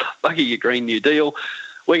 we went, bugger your Green New Deal.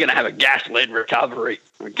 We're going to have a gas-led recovery,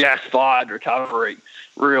 a gas-fired recovery,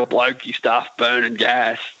 real blokey stuff, burning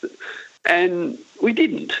gas. And we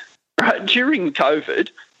didn't. Right? During COVID,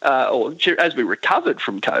 as we recovered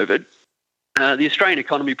from COVID, the Australian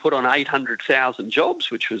economy put on 800,000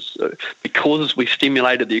 jobs, which was because we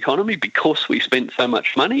stimulated the economy, because we spent so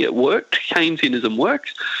much money. It worked. Keynesianism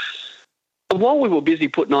works. And while we were busy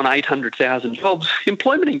putting on 800,000 jobs,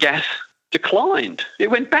 employment in gas declined.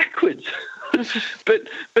 It went backwards. But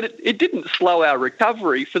it didn't slow our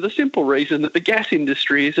recovery for the simple reason that the gas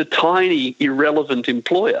industry is a tiny, irrelevant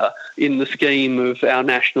employer in the scheme of our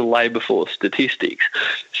national labour force statistics.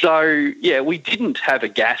 So, yeah, we didn't have a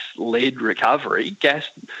gas-led recovery.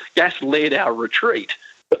 Gas led our retreat,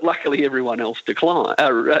 but luckily everyone else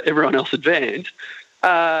advanced.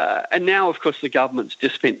 And now, of course, the government's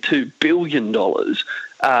just spent $2 billion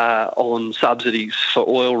on subsidies for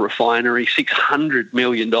oil refinery, $600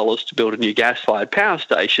 million to build a new gas-fired power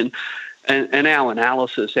station. And our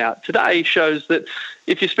analysis out today shows that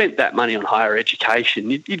if you spent that money on higher education,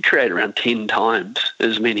 you'd create around 10 times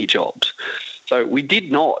as many jobs. So we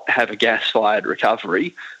did not have a gas-fired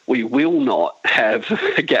recovery. We will not have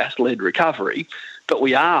a gas-led recovery. But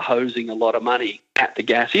we are hosing a lot of money at the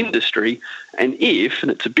gas industry. And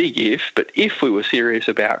it's a big if, but if we were serious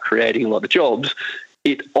about creating a lot of jobs,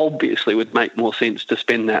 it obviously would make more sense to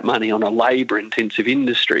spend that money on a labour-intensive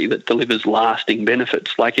industry that delivers lasting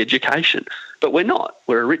benefits like education. But we're not.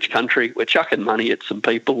 We're a rich country. We're chucking money at some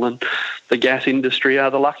people, and the gas industry are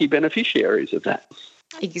the lucky beneficiaries of that.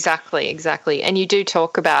 Exactly. And you do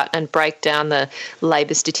talk about and break down the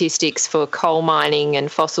labour statistics for coal mining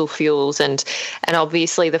and fossil fuels and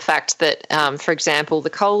obviously the fact that, for example, the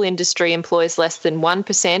coal industry employs less than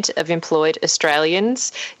 1% of employed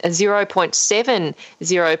Australians,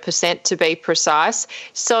 0.70% to be precise.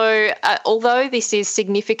 So although this is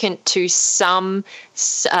significant to some,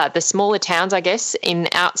 the smaller towns, I guess, in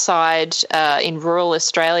rural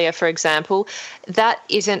Australia, for example, that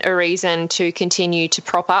isn't a reason to continue to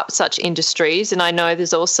prop up such industries. And I know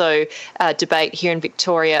there's also a debate here in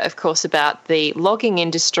Victoria, of course, about the logging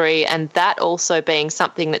industry and that also being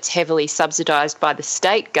something that's heavily subsidised by the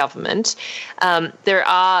state government. There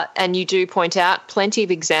are, and you do point out, plenty of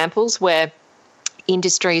examples where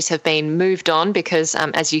industries have been moved on because,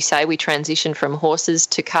 as you say, we transitioned from horses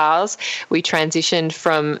to cars. We transitioned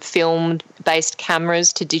from film-based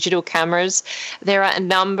cameras to digital cameras. There are a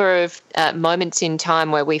number of moments in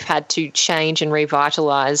time where we've had to change and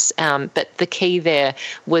revitalise, but the key there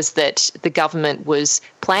was that the government was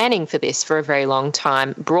planning for this for a very long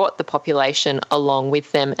time, brought the population along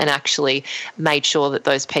with them and actually made sure that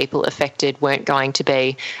those people affected weren't going to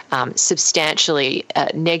be substantially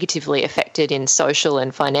negatively affected in social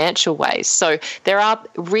and financial ways. So there are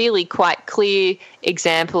really quite clear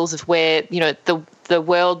examples of where, the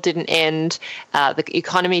world didn't end, the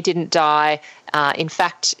economy didn't die. In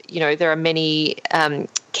fact, there are many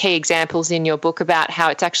key examples in your book about how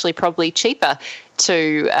it's actually probably cheaper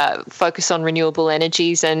to focus on renewable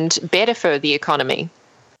energies and better for the economy.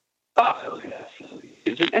 Oh,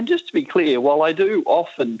 absolutely. And just to be clear, while I do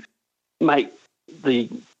often make the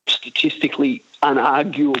statistically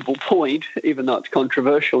unarguable point, even though it's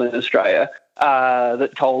controversial in Australia,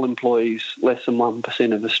 that coal employs less than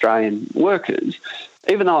 1% of Australian workers.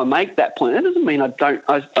 Even though I make that point, that doesn't mean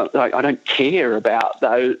I don't care about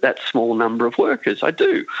that small number of workers. I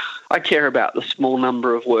do. I care about the small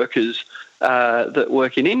number of workers that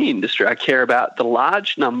work in any industry. I care about the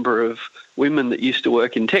large number of women that used to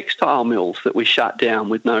work in textile mills that we shut down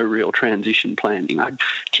with no real transition planning. I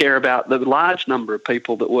care about the large number of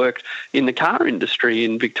people that work in the car industry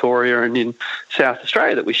in Victoria and in South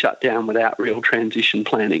Australia that we shut down without real transition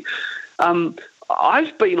planning.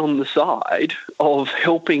 I've been on the side of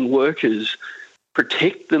helping workers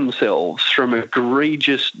protect themselves from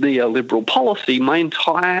egregious neoliberal policy my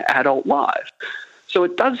entire adult life. So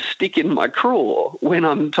it does stick in my craw when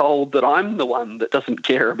I'm told that I'm the one that doesn't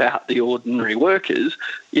care about the ordinary workers,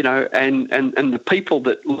 and the people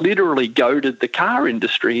that literally goaded the car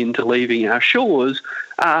industry into leaving our shores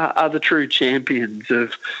are the true champions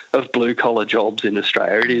of blue-collar jobs in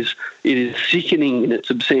Australia. It is sickening in its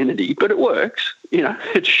obscenity, but it works.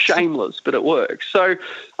 It's shameless, but it works. So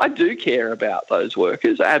I do care about those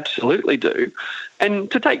workers, I absolutely do. And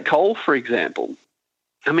to take coal, for example,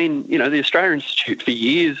 the Australia Institute for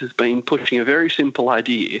years has been pushing a very simple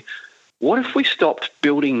idea. What if we stopped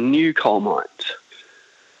building new coal mines?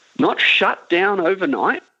 Not shut down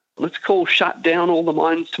overnight. Let's call shut down all the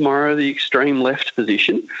mines tomorrow the extreme left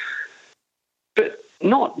position. But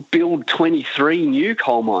not build 23 new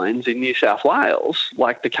coal mines in New South Wales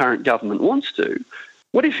like the current government wants to.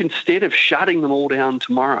 What if instead of shutting them all down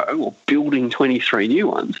tomorrow or building 23 new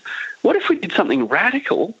ones, what if we did something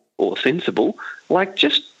radical or sensible, like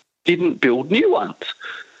just didn't build new ones?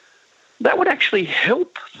 That would actually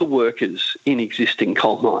help the workers in existing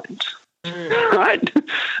coal mines, right?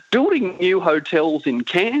 Building new hotels in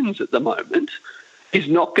Cairns at the moment is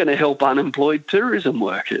not going to help unemployed tourism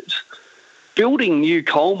workers. Building new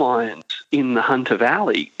coal mines in the Hunter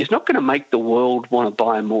Valley is not going to make the world want to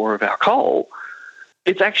buy more of our coal.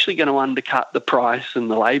 It's actually going to undercut the price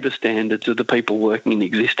and the labour standards of the people working in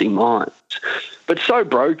existing mines. But so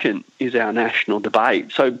broken is our national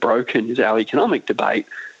debate, so broken is our economic debate,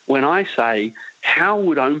 when I say, how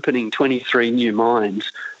would opening 23 new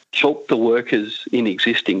mines help the workers in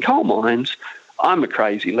existing coal mines? I'm a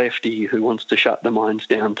crazy lefty who wants to shut the mines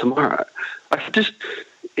down tomorrow.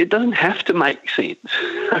 It doesn't have to make sense.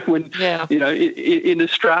 In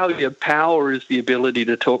Australia, power is the ability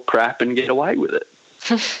to talk crap and get away with it.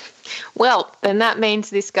 Well, then that means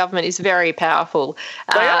this government is very powerful.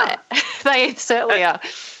 They are. They certainly are.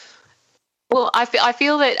 Well, I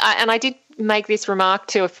feel that, and I did make this remark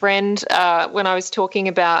to a friend when I was talking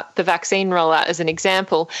about the vaccine rollout as an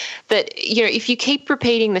example, that if you keep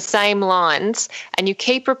repeating the same lines and you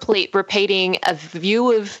keep repeating a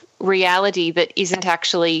view of reality that isn't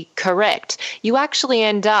actually correct, you actually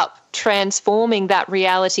end up transforming that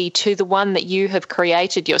reality to the one that you have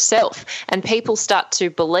created yourself, and people start to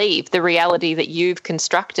believe the reality that you've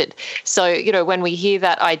constructed. So, you know, when we hear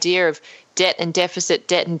that idea of debt and deficit,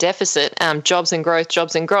 jobs and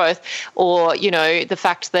growth, or, you know, the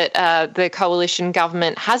fact that the coalition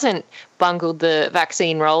government hasn't bungled the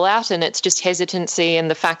vaccine rollout and it's just hesitancy and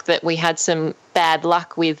the fact that we had some bad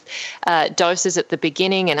luck with doses at the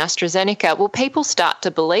beginning and AstraZeneca, well, people start to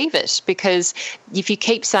believe it, because if you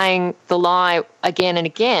keep saying the lie again and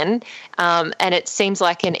again, and it seems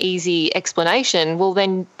like an easy explanation, well,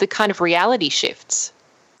 then the kind of reality shifts.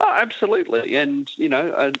 Oh, absolutely. And, you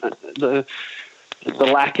know, the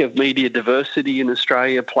lack of media diversity in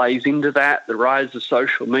Australia plays into that. The rise of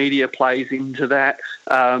social media plays into that.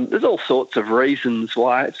 There's all sorts of reasons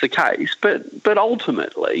why it's the case. But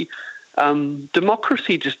ultimately,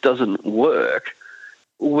 democracy just doesn't work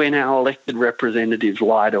when our elected representatives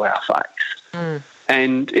lie to our face. Mm.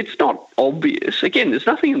 And it's not obvious. Again, there's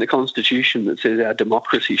nothing in the Constitution that says our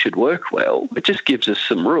democracy should work well. It just gives us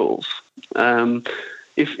some rules.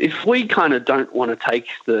 If we kind of don't want to take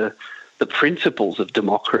the principles of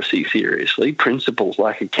democracy seriously, principles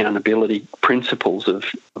like accountability, principles of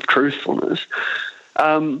truthfulness,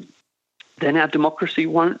 then our democracy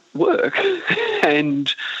won't work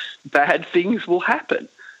and bad things will happen.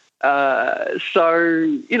 So,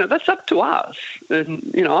 you know, that's up to us. And,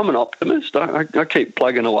 you know, I'm an optimist. I keep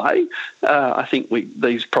plugging away. I think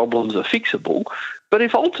these problems are fixable. But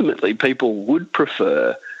if ultimately people would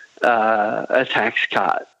prefer a tax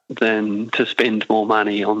cut than to spend more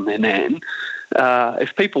money on their nan,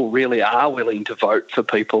 if people really are willing to vote for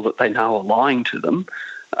people that they know are lying to them,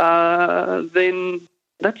 then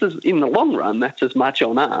that's in the long run, that's as much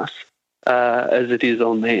on us as it is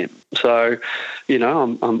on them. So, you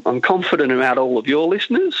know, I'm confident about all of your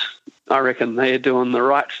listeners. I reckon they're doing the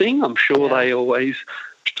right thing. I'm sure they always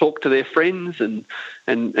talk to their friends and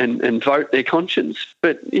vote their conscience.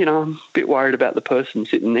 But, you know, I'm a bit worried about the person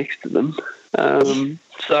sitting next to them.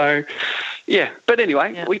 So, yeah. But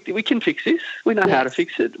anyway, we can fix this. We know how to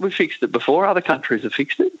fix it. We've fixed it before. Other countries have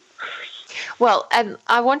fixed it. Well,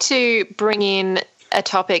 I want to bring in a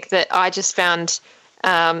topic that I just found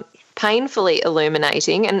painfully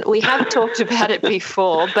illuminating, and we have talked about it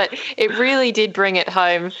before, but it really did bring it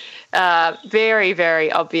home very, very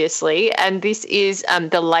obviously, and this is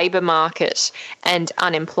the labour market and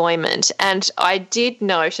unemployment. And I did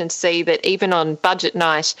note and see that even on budget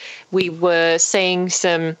night, we were seeing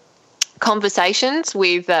some conversations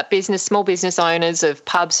with small business owners of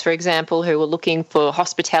pubs, for example, who were looking for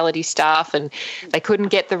hospitality staff, and they couldn't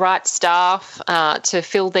get the right staff to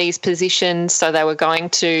fill these positions, so they were going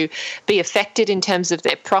to be affected in terms of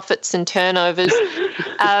their profits and turnovers.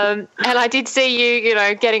 And I did see you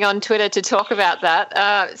know, getting on Twitter to talk about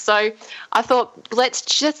that. So I thought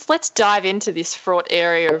let's dive into this fraught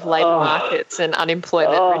area of labour markets and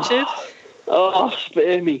unemployment, Richard. Oh,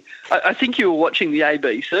 spare me. I think you were watching the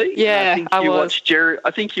ABC. Yeah, I was.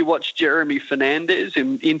 I think you watched Jeremy Fernandez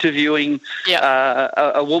interviewing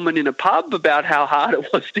a woman in a pub about how hard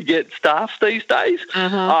it was to get staff these days.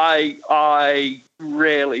 Uh-huh. I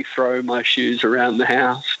rarely throw my shoes around the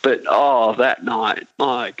house, but, that night,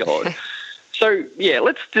 my God. So,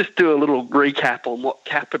 let's just do a little recap on what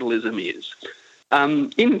capitalism is.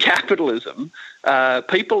 In capitalism,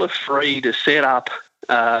 people are free to set up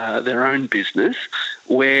their own business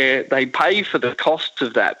where they pay for the costs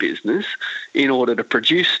of that business in order to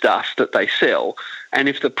produce stuff that they sell. And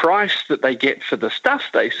if the price that they get for the stuff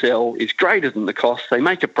they sell is greater than the cost, they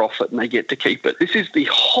make a profit and they get to keep it. This is the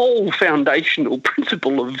whole foundational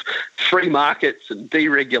principle of free markets and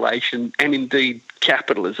deregulation and indeed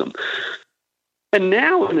capitalism. And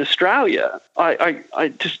now in Australia,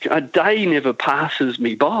 I just a day never passes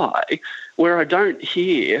me by where I don't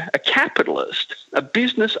hear a capitalist, a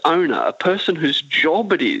business owner, a person whose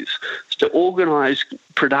job it is to organise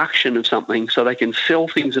production of something so they can sell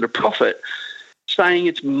things at a profit, saying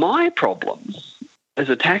it's my problem as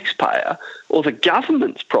a taxpayer or the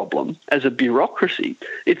government's problem as a bureaucracy.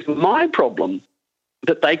 It's my problem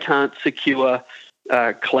that they can't secure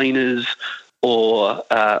cleaners or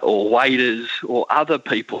waiters or other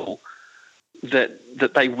people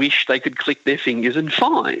that they wish they could click their fingers and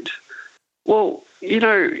find. Well, you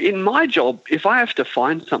know, in my job, if I have to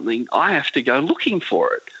find something, I have to go looking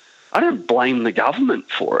for it. I don't blame the government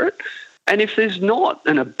for it. And if there's not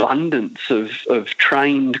an abundance of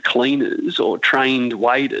trained cleaners or trained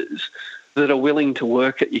waiters that are willing to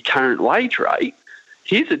work at your current wage rate,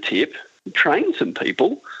 here's a tip: train some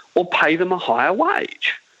people or pay them a higher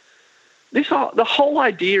wage. The whole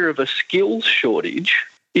idea of a skills shortage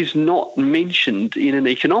is not mentioned in an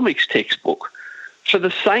economics textbook for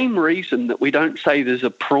the same reason that we don't say there's a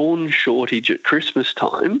prawn shortage at Christmas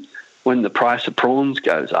time when the price of prawns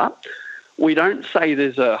goes up. We don't say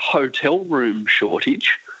there's a hotel room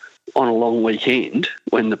shortage on a long weekend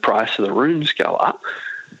when the price of the rooms go up.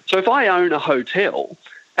 So if I own a hotel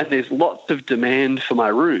and there's lots of demand for my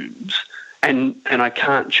rooms and I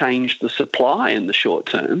can't change the supply in the short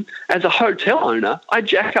term, as a hotel owner, I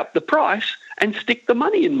jack up the price and stick the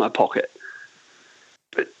money in my pocket.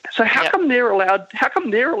 So how come they're allowed?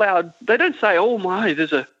 They don't say, "Oh my,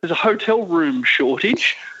 there's a hotel room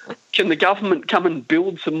shortage. Can the government come and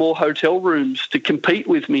build some more hotel rooms to compete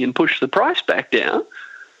with me and push the price back down?"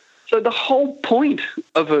 So the whole point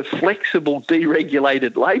of a flexible,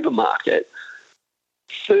 deregulated labour market,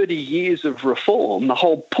 30 years of reform, the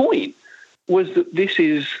whole point was that this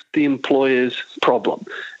is the employer's problem.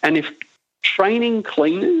 And if training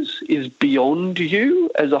cleaners is beyond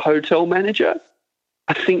you as a hotel manager,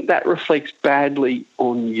 I think that reflects badly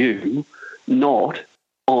on you, not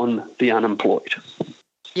on the unemployed.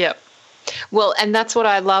 Yep. Well, and that's what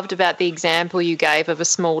I loved about the example you gave of a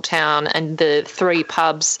small town and the 3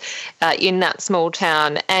 pubs in that small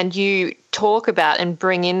town. And you talk about and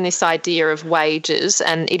bring in this idea of wages,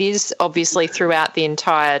 and it is obviously throughout the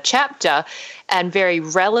entire chapter and very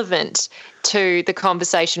relevant to the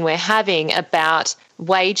conversation we're having about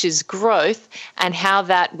wages growth and how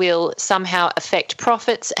that will somehow affect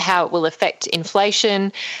profits, how it will affect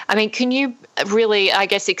inflation. I mean, can you really, I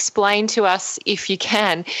guess, explain to us, if you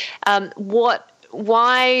can,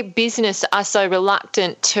 why business are so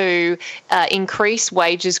reluctant to increase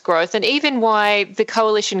wages growth, and even why the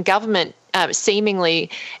coalition government seemingly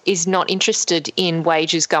is not interested in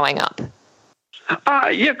wages going up?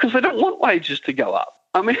 Because they don't want wages to go up.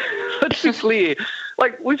 I mean, let's be clear.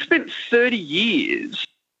 Like, we've spent 30 years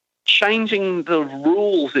changing the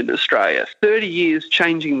rules in Australia, 30 years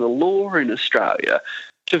changing the law in Australia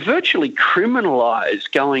to virtually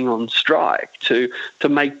criminalise going on strike, to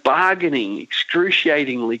make bargaining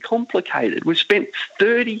excruciatingly complicated. We've spent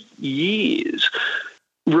 30 years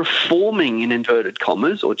reforming, in inverted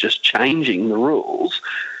commas, or just changing the rules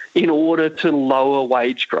in order to lower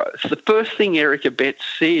wage growth. The first thing Eric Abetz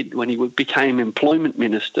said when he became employment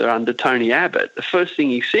minister under Tony Abbott, the first thing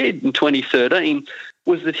he said in 2013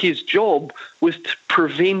 was that his job was to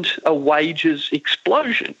prevent a wages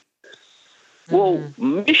explosion. Well,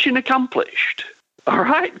 mission accomplished. All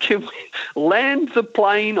right, can we land the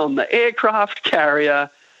plane on the aircraft carrier,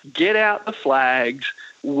 get out the flags?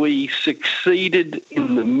 We succeeded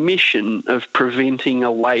in the mission of preventing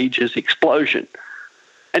a wages explosion.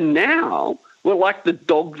 And now we're like the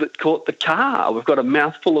dog that caught the car. We've got a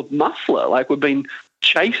mouthful of muffler. Like, we've been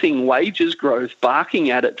chasing wages growth,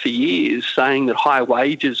 barking at it for years, saying that high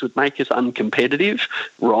wages would make us uncompetitive.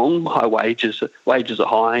 Wrong. High wages are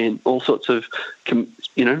high in all sorts of,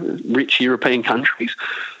 rich European countries.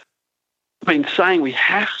 We've been saying we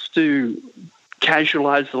have to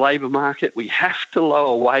casualise the labour market. We have to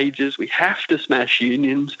lower wages. We have to smash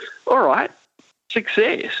unions. All right.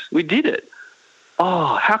 Success. We did it.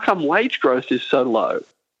 Oh, how come wage growth is so low?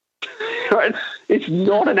 Right? It's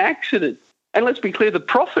not an accident. And let's be clear, the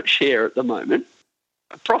profit share at the moment,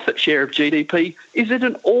 the profit share of GDP is at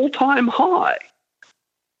an all-time high.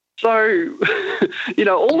 So,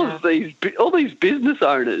 all these business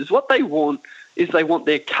owners, what they want is they want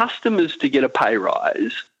their customers to get a pay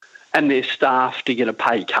rise and their staff to get a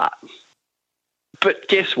pay cut. But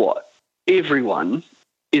guess what? Everyone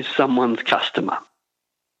is someone's customer.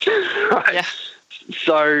 Right? Yeah.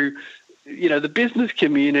 So, the business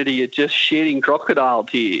community are just shedding crocodile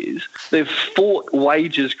tears. They've fought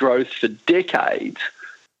wages growth for decades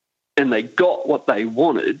and they got what they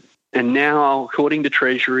wanted. And now, according to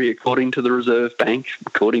Treasury, according to the Reserve Bank,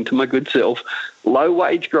 according to my good self, low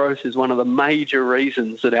wage growth is one of the major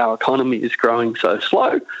reasons that our economy is growing so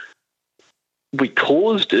slow. We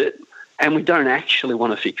caused it and we don't actually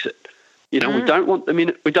want to fix it. We don't want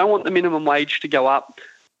the minimum wage to go up.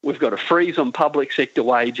 We've got a freeze on public sector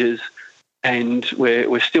wages, and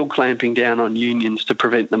we're still clamping down on unions to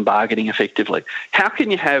prevent them bargaining effectively. How can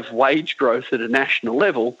you have wage growth at a national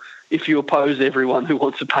level if you oppose everyone who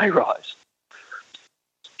wants a pay rise?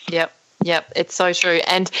 Yep. Yep, it's so true.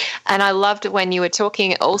 And I loved it when you were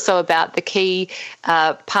talking also about the key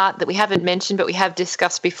part that we haven't mentioned but we have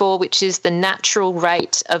discussed before, which is the natural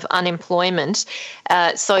rate of unemployment.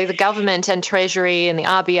 So the government and Treasury and the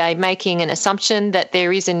RBA making an assumption that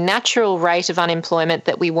there is a natural rate of unemployment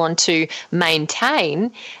that we want to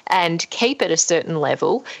maintain and keep at a certain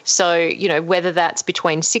level. So, you know, whether that's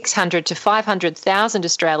between 600 to 500,000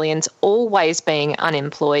 Australians always being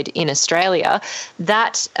unemployed in Australia,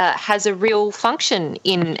 that has a real function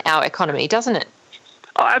in our economy, doesn't it?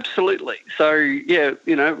 Oh, absolutely. So, yeah,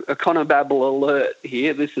 you know, Econobabble alert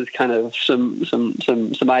here. This is kind of some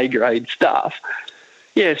A-grade stuff.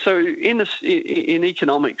 Yeah, so in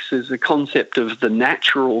economics, there's a concept of the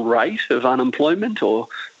natural rate of unemployment, or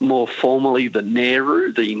more formally the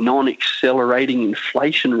NAIRU, the non-accelerating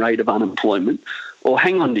inflation rate of unemployment. Or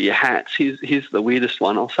hang on to your hats, here's the weirdest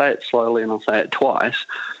one. I'll say it slowly and I'll say it twice.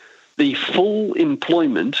 The full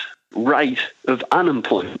employment rate of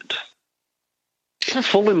unemployment. The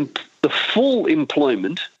full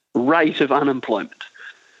employment rate of unemployment.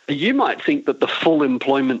 You might think that the full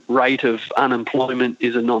employment rate of unemployment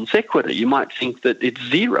is a non sequitur. You might think that it's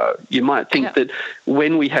zero. You might think that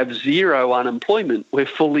when we have zero unemployment, we're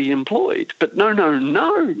fully employed. But no.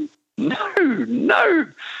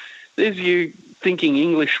 There's you thinking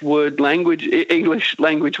English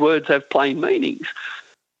language words have plain meanings.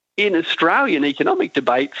 In Australian economic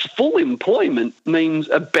debates, full employment means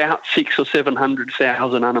about 600,000 or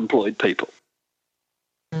 700,000 unemployed people.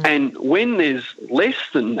 And when there's less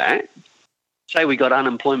than that, say we got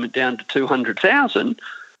unemployment down to 200,000,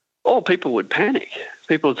 people would panic.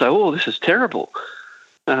 People would say, this is terrible.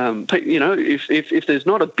 You know, if there's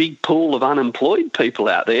not a big pool of unemployed people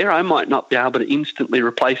out there, I might not be able to instantly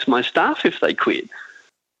replace my staff if they quit.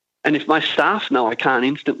 And if my staff know I can't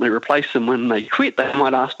instantly replace them when they quit, they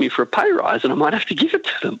might ask me for a pay rise and I might have to give it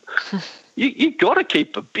to them. You've got to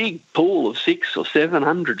keep a big pool of 600,000 or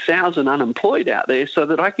 700,000 unemployed out there so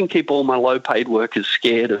that I can keep all my low-paid workers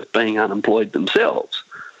scared of being unemployed themselves.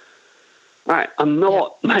 Right, I'm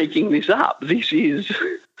not making this up. This is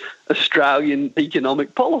Australian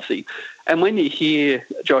economic policy. And when you hear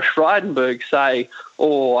Josh Frydenberg say,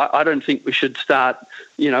 I don't think we should start,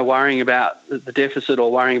 worrying about the deficit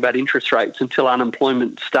or worrying about interest rates until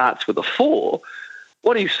unemployment starts with a 4,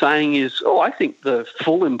 what he's saying is, I think the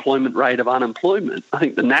full employment rate of unemployment, I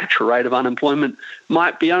think the natural rate of unemployment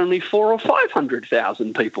might be only 400,000 or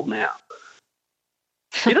 500,000 people now.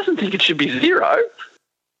 He doesn't think it should be zero.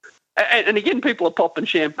 And again, people are popping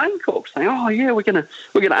champagne corks saying, we're going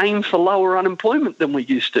to aim for lower unemployment than we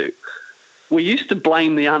used to. We used to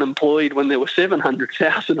blame the unemployed when there were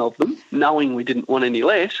 700,000 of them, knowing we didn't want any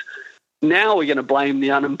less. Now we're going to blame the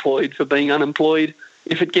unemployed for being unemployed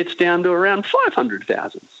if it gets down to around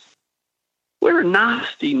 500,000. We're a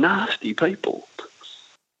nasty, nasty people.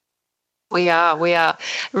 We are.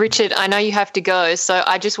 Richard, I know you have to go, so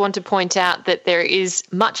I just want to point out that there is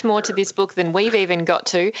much more to this book than we've even got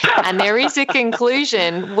to, and there is a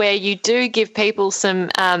conclusion where you do give people some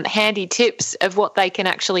handy tips of what they can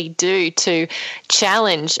actually do to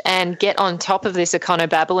challenge and get on top of this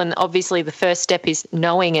Econobabble, and obviously the first step is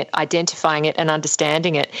knowing it, identifying it and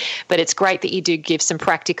understanding it, but it's great that you do give some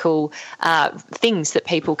practical things that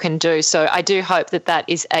people can do. So I do hope that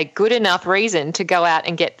is a good enough reason to go out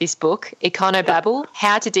and get this book, Econobabble,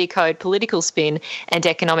 How to Decode Political Spin and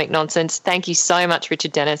Economic Nonsense. Thank you so much,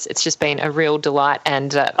 Richard Dennis. It's just been a real delight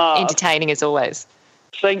and entertaining as always.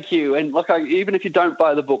 Thank you. And look, even if you don't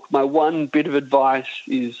buy the book, my one bit of advice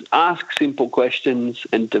is ask simple questions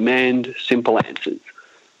and demand simple answers.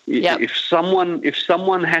 Yep. If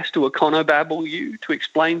someone has to Econobabble you to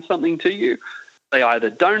explain something to you, they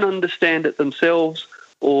either don't understand it themselves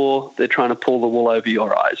or they're trying to pull the wool over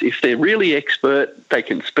your eyes. If they're really expert, they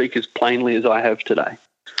can speak as plainly as I have today.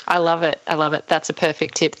 I love it. That's a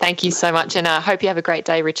perfect tip. Thank you so much, and I hope you have a great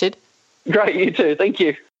day, Richard. Great, you too. Thank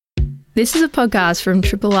you. This is a podcast from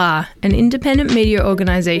Triple R, an independent media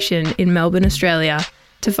organisation in Melbourne, Australia.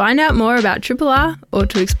 To find out more about Triple R or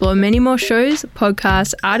to explore many more shows,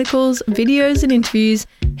 podcasts, articles, videos and interviews,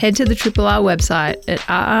 head to the Triple R website at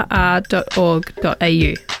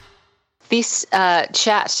rrr.org.au. This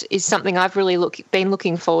chat is something I've really been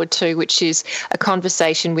looking forward to, which is a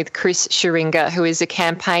conversation with Chris Schuringa, who is a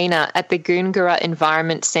campaigner at the Goongerah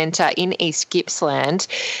Environment Centre in East Gippsland.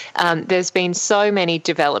 There's been so many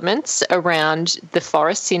developments around the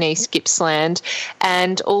forests in East Gippsland,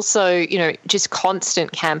 and also, just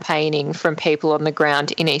constant campaigning from people on the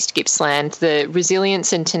ground in East Gippsland. The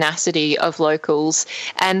resilience and tenacity of locals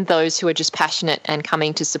and those who are just passionate and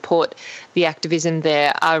coming to support the activism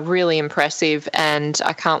there are really impressive, and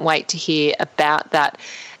I can't wait to hear about that.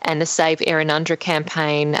 and the Save Errinundra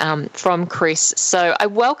campaign from Chris. So I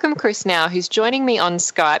welcome Chris now, who's joining me on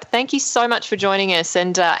Skype. Thank you so much for joining us,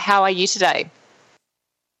 and how are you today?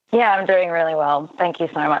 Yeah, I'm doing really well. Thank you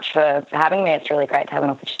so much for having me. It's really great to have an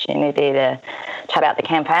opportunity to chat about the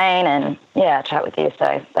campaign and, chat with you.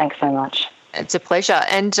 So thanks so much. It's a pleasure.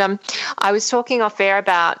 And I was talking off air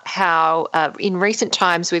about how in recent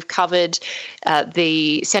times we've covered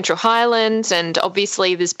the Central Highlands, and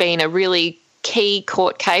obviously there's been a really key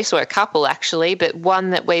court case, or a couple actually, but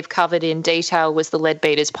one that we've covered in detail was the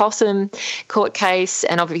Leadbeater's Possum court case,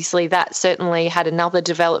 and obviously that certainly had another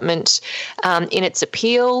development in its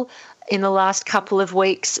appeal in the last couple of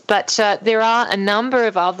weeks. But there are a number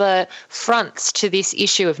of other fronts to this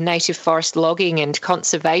issue of native forest logging and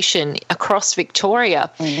conservation across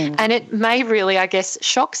Victoria. Mm-hmm. And it may really, I guess,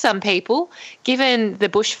 shock some people, given the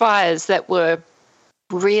bushfires that were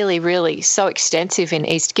really, really so extensive in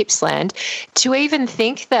East Gippsland, to even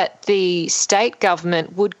think that the state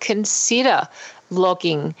government would consider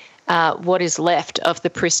logging what is left of the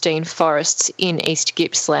pristine forests in East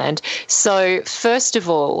Gippsland. So first of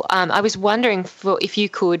all, I was wondering if you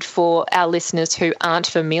could, for our listeners who aren't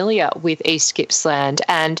familiar with East Gippsland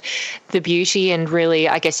and the beauty and really,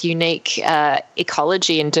 I guess, unique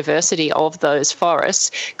ecology and diversity of those forests,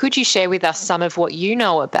 could you share with us some of what you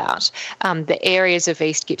know about the areas of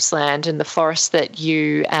East Gippsland and the forests that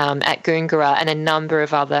you at Goongerah and a number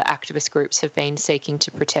of other activist groups have been seeking to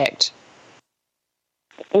protect?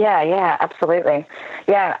 Yeah, absolutely.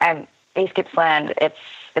 Yeah, East Gippsland, it's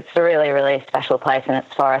a really, really special place, and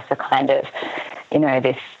its forests are kind of,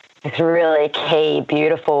 this really key,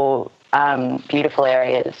 beautiful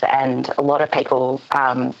areas, and a lot of people,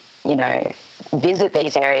 visit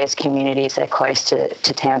these areas, communities. They're close to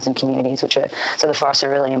towns and communities, so the forests are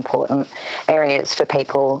really important areas for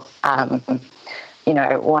people,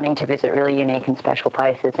 wanting to visit really unique and special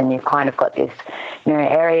places. And you've kind of got this,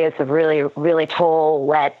 areas of really, really tall,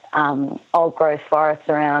 wet, old growth forests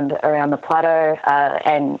around the plateau,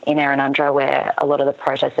 and in Errinundra, where a lot of the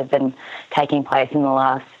protests have been taking place in the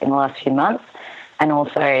last few months, and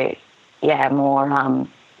also, more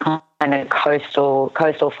kind of coastal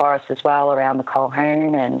forests as well around the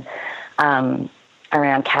Colquhoun and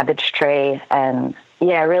around Cabbage Tree, and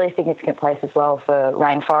really significant place as well for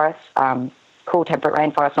rainforests. Cool temperate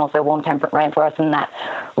rainforest and also warm temperate rainforest, and that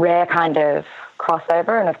rare kind of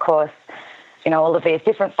crossover. And of course, all of these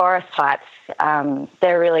different forest types,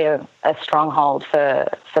 they're really a stronghold for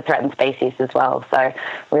threatened species as well. So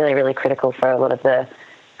really, really critical for a lot of the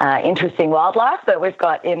interesting wildlife that we've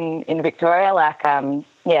got in Victoria, like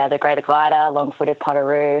the greater glider, long-footed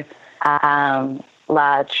potteroo,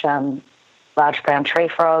 large brown tree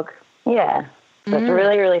frog. Yeah, so it's a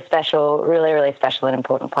really, really special and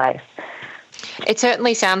important place. It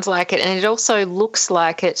certainly sounds like it, and it also looks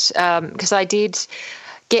like it, because I did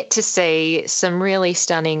get to see some really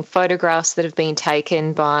stunning photographs that have been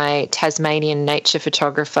taken by Tasmanian nature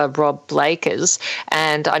photographer Rob Blakers,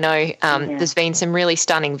 and I know there's been some really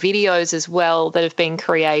stunning videos as well that have been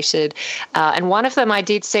created, and one of them I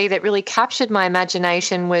did see that really captured my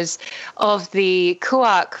imagination was of the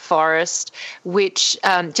Kuark forest, which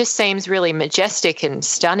just seems really majestic and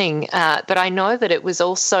stunning, but I know that it was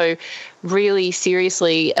also really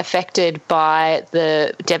seriously affected by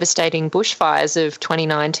the devastating bushfires of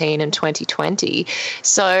 2019 and 2020.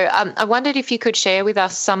 So I wondered if you could share with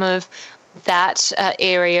us some of that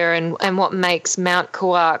area and what makes Mount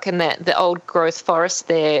Kuark and the old growth forest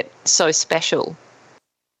there so special.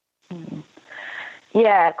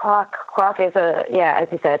 Yeah, Kuark is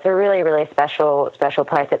as you said, it's a really, really special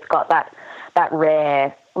place. It's got that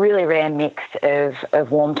really rare mix of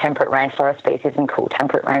warm temperate rainforest species and cool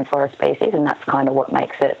temperate rainforest species, and that's kind of what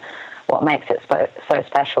makes it so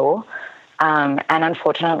special. And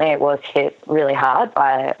unfortunately, it was hit really hard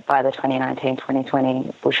by the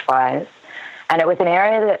 2019-2020 bushfires, and it was an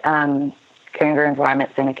area that Goongerah Environment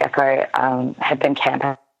Centre, GECO, had been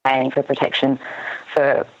campaigning for protection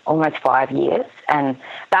for almost 5 years, and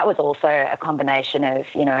that was also a combination of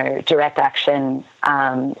direct action,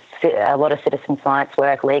 a lot of citizen science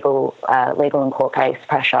work, legal and court case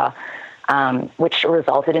pressure, which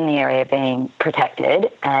resulted in the area being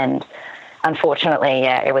protected. And unfortunately,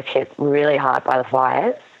 it was hit really hard by the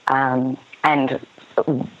fires.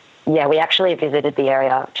 We actually visited the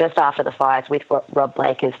area just after the fires with Rob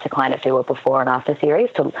Blakers to kind of do a before and after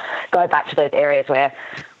series, to go back to those areas where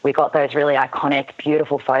we got those really iconic,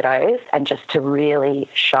 beautiful photos, and just to really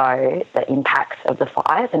show the impacts of the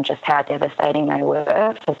fires and just how devastating they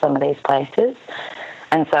were for some of these places.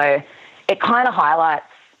 And so it kind of highlights,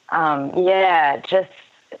 just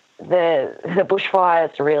the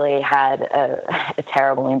bushfires really had a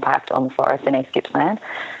terrible impact on the forest in East Gippsland.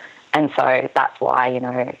 And so that's why, you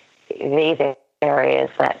know, these areas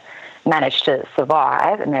that managed to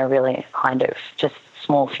survive, and they're really kind of just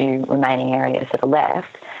small few remaining areas that are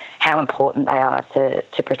left, how important they are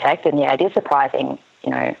to protect. And yeah, it is surprising, you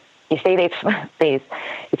know, you see these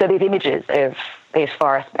images of these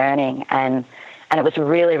forests burning, and it was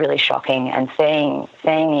really, really shocking, and seeing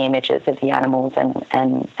the images of the animals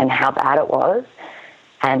and how bad it was.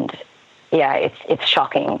 And yeah, it's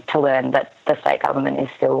shocking to learn that the state government is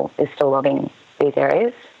still logging these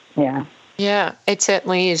areas. Yeah. Yeah, it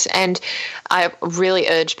certainly is. And I really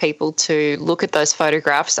urge people to look at those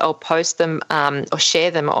photographs. I'll post them or share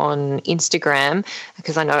them on Instagram,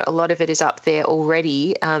 because I know a lot of it is up there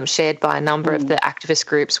already, shared by a number of the activist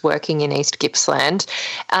groups working in East Gippsland.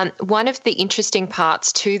 One of the interesting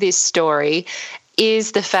parts to this story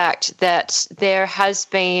is the fact that there has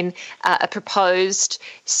been a proposed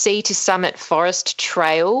sea to summit forest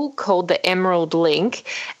trail called the Emerald Link,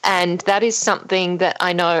 and that is something that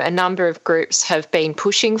I know a number of groups have been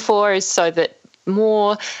pushing for, is so that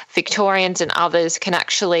more Victorians and others can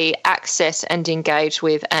actually access and engage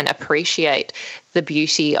with and appreciate the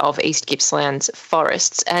beauty of East Gippsland's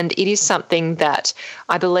forests. And it is something that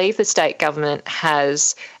I believe the state government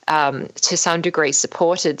has to some degree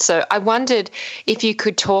supported. So I wondered if you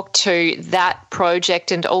could talk to that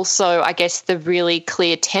project, and also, I guess, the really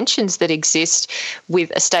clear tensions that exist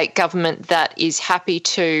with a state government that is happy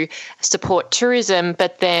to support tourism,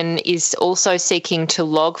 but then is also seeking to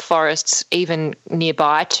log forests even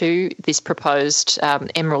nearby to this proposed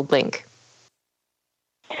Emerald Link.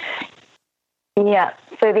 Yeah,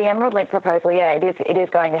 so the Emerald Link proposal, yeah, it is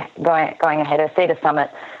going ahead. A sea to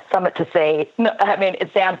summit to sea. No, I mean,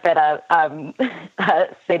 it sounds better,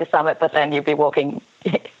 sea to summit, but then you'd be walking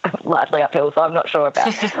largely uphill. So I'm not sure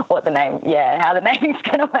about how the naming's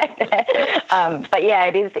going to work there. But yeah,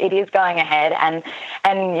 it is going ahead,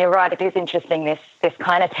 and you're right. It is interesting, this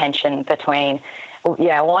kind of tension between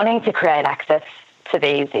wanting to create access to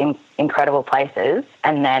these incredible places,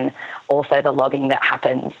 and then also the logging that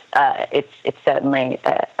happens. It's certainly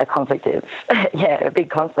a conflict of a big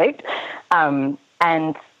conflict. And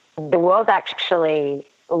there was actually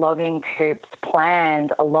logging coops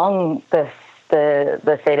planned along the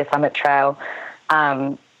Cedar Summit Trail,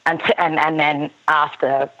 and then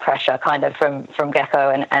after pressure kind of from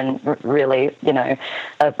GECO and really, you know,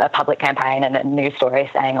 a public campaign and a news story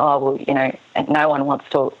saying, oh, well, you know, no one wants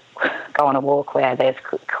to go on a walk where there's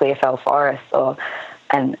clear fell forest,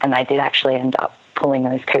 and they did actually end up pulling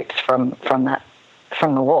those coops from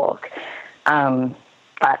the walk.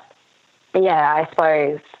 But yeah, I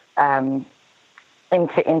suppose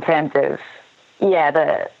in terms of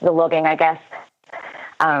the logging, I guess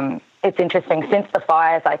it's interesting. Since the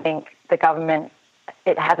fires, I think the government,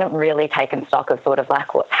 it hasn't really taken stock of sort of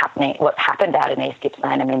like what's happened out in East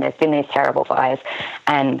Gippsland. I mean, there's been these terrible fires,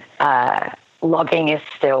 and logging is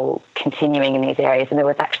still continuing in these areas, and there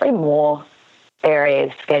was actually more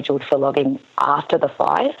areas scheduled for logging after the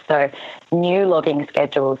fires. So new logging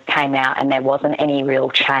schedules came out, and there wasn't any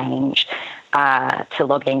real change to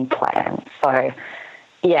logging plans. So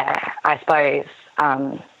yeah, I suppose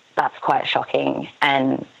that's quite shocking,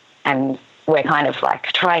 and we're kind of like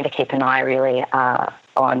trying to keep an eye really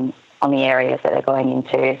on the areas that they're going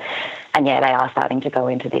into, and yeah, they are starting to go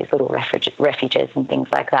into these little refuges and things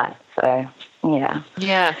like that. So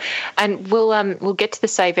yeah, and we'll get to the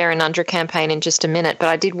Save Errinundra campaign in just a minute, but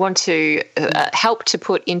I did want to help to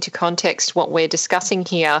put into context what we're discussing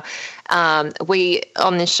here. We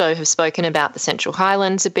on this show have spoken about the Central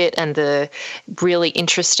Highlands a bit, and the really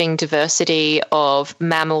interesting diversity of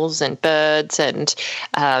mammals and birds, and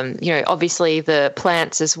obviously the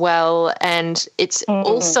plants as well. And it's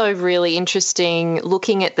also really interesting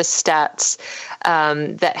looking at the stats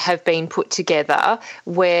that have been put together,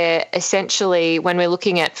 where essentially when we're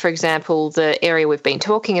looking at, for example, the area we've been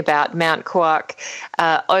talking about, Mount Quark,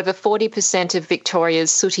 over 40% of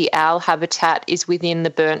Victoria's sooty owl habitat is within the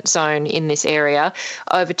burnt zone in this area.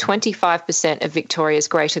 Over 25% of Victoria's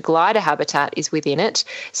greater glider habitat is within it.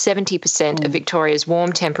 70% of Victoria's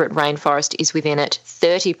warm temperate rainforest is within it.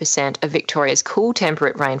 30% of Victoria's cool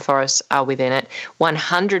temperate rainforests are within it.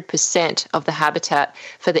 100% of the habitat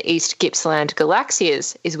for the East Gippsland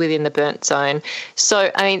galaxias is within the burnt zone.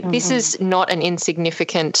 So, I mean, this is not an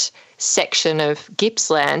insignificant section of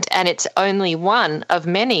Gippsland, and it's only one of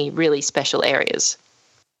many really special areas.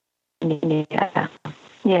 Yeah.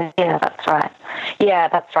 Yeah, that's right. Yeah,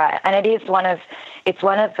 that's right. And it's one of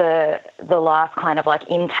the last kind of like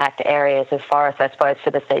intact areas of forest, I suppose,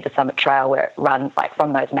 for the Cedar Summit Trail, where it runs like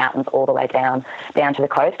from those mountains all the way down to the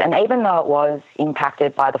coast. And even though it was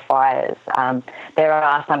impacted by the fires, there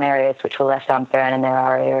are some areas which were left unburned, and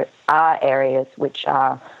there are areas which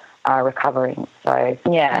are recovering. So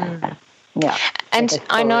yeah. And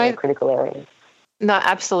I know critical areas. No,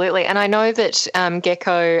 absolutely. And I know that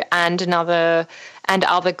GECO and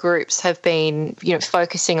other groups have been,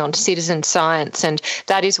 focusing on citizen science, and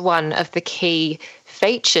that is one of the key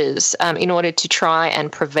features in order to try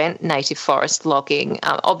and prevent native forest logging.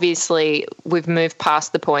 Obviously, we've moved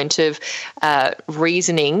past the point of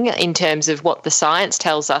reasoning in terms of what the science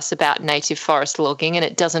tells us about native forest logging, and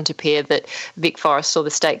it doesn't appear that Vic Forest or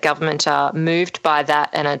the state government are moved by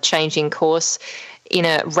that and are changing course in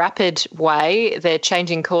a rapid way. They're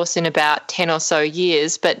changing course in about 10 or so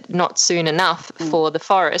years, but not soon enough for the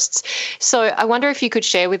forests. So I wonder if you could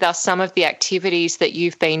share with us some of the activities that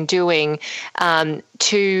you've been doing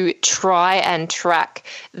to try and track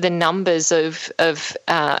the numbers of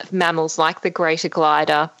mammals like the greater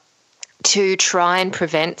glider, to try and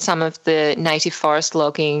prevent some of the native forest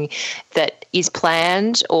logging that is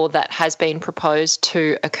planned or that has been proposed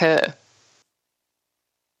to occur.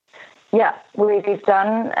 Yeah, we've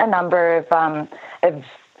done a number of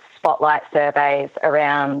spotlight surveys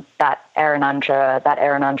around that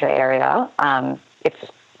Errinundra area. It's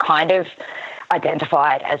kind of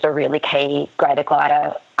identified as a really key greater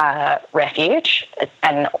glider refuge,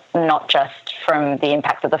 and not just from the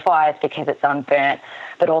impacts of the fires because it's unburnt,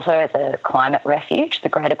 but also as a climate refuge. The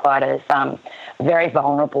greater glider is very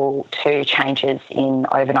vulnerable to changes in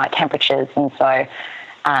overnight temperatures, and so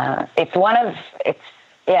it's one of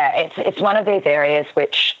these areas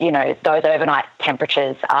which, those overnight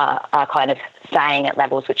temperatures are kind of staying at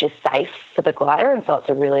levels which is safe for the glider, and so it's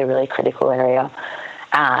a really, really critical area.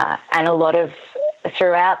 And a lot of,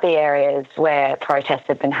 throughout the areas where protests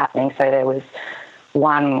have been happening, so there was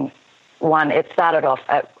one it started off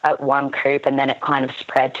at one coop, and then it kind of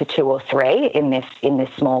spread to two or three in this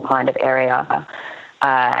small kind of area.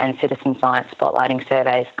 And citizen science spotlighting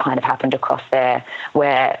surveys kind of happened across there,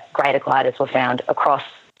 where greater gliders were found across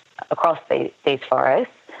these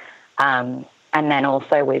forests. And then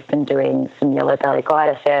also we've been doing some yellow-bellied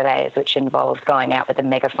glider surveys, which involves going out with a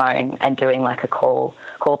megaphone and doing like a call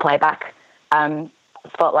playback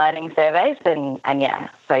spotlighting surveys. And yeah,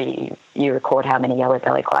 so you record how many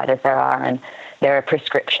yellow-bellied gliders there are, and there are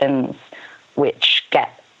prescriptions which get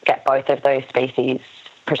both of those species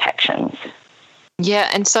protections.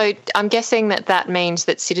 Yeah, and so I'm guessing that means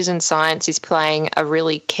that citizen science is playing a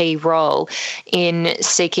really key role in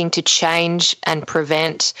seeking to change and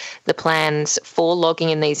prevent the plans for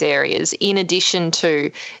logging in these areas, in addition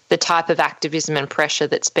to the type of activism and pressure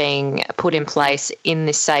that's being put in place in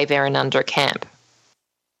this Save Errinundra camp.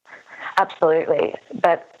 Absolutely,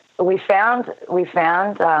 but we found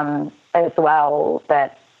as well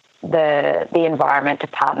that the Environment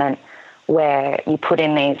Department, where you put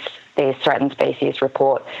in these threatened species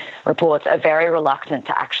reports are very reluctant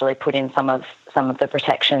to actually put in some of the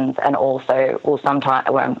protections, and also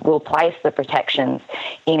will place the protections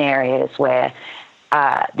in areas where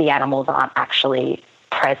the animals aren't actually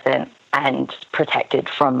present and protected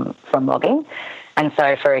from logging. And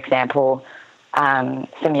so, for example,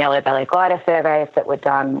 some yellow-bellied glider surveys that were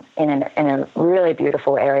done in a really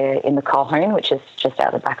beautiful area in the Colquhoun, which is just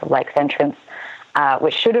out the back of Lakes Entrance,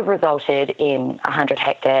 which should have resulted in 100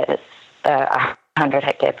 hectare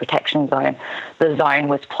protection zone. The zone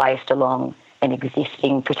was placed along an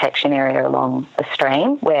existing protection area along a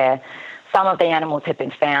stream where some of the animals had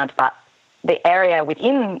been found, but the area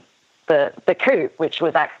within the coop, which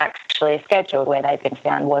was actually scheduled where they'd been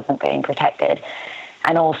found, wasn't being protected.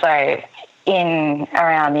 And also in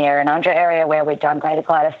around the Errinundra area where we'd done greater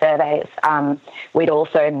glider surveys, we'd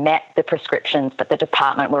also met the prescriptions, but the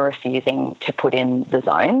department were refusing to put in the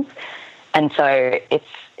zones. And so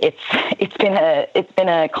it's been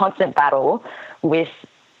a constant battle with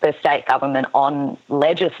the state government on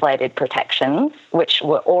legislated protections, which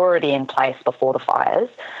were already in place before the fires.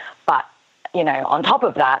 But, on top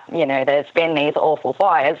of that, there's been these awful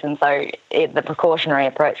fires, and so the precautionary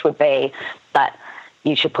approach would be that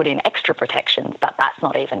you should put in extra protections, but that's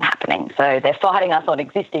not even happening. So they're fighting us on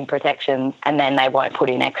existing protections, and then they won't put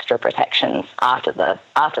in extra protections after the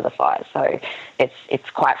fire. So it's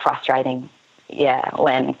quite frustrating,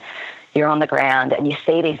 when you're on the ground and you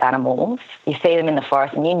see these animals, you see them in the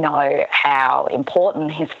forest, and you know how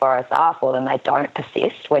important these forests are for them. They don't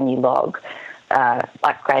persist when you log,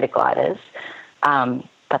 like greater gliders,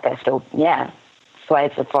 but they're still,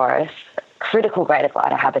 swathes of forest critical greater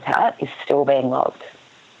glider habitat is still being logged.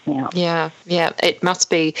 Yeah, it must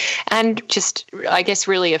be. And just, I guess,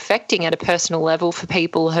 really affecting at a personal level for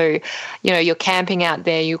people who, you're camping out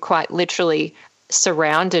there, you're quite literally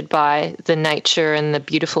surrounded by the nature and the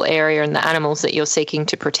beautiful area and the animals that you're seeking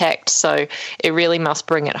to protect. So it really must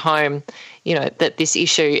bring it home, that this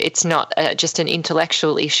issue, it's not just an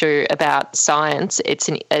intellectual issue about science. It's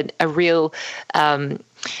a real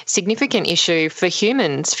significant issue for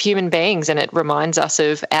human beings, and it reminds us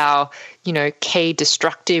of our, key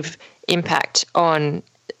destructive impact on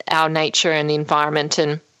our nature and the environment.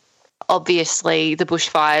 And obviously, the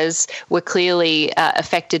bushfires were clearly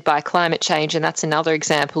affected by climate change, and that's another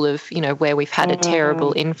example of, where we've had a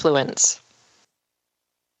terrible influence.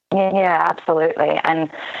 Yeah, absolutely.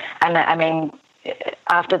 And I mean,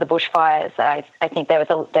 after the bushfires, I think there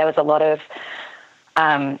was a lot of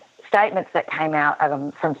statements that came out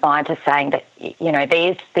from scientists saying that,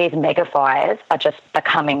 these mega fires are just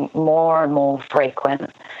becoming more and more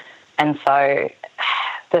frequent, and so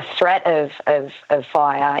the threat of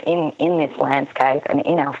fire in this landscape and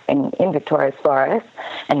in Victoria's forests,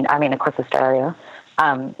 and I mean across Australia,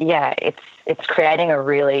 it's creating a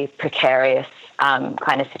really precarious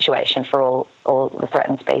kind of situation for all the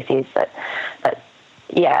threatened species that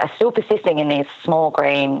are still persisting in these small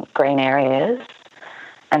green areas,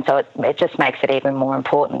 and so it just makes it even more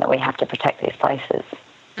important that we have to protect these places.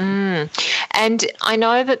 And I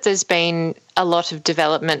know that there's been a lot of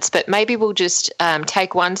developments, but maybe we'll just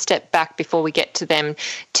take one step back before we get to them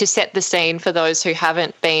to set the scene for those who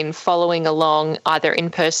haven't been following along either in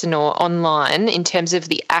person or online in terms of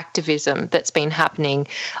the activism that's been happening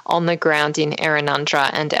on the ground in Errinundra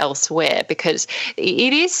and elsewhere, because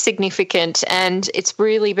it is significant and it's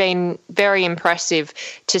really been very impressive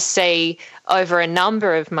to see over a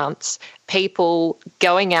number of months people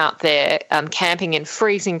going out there, camping in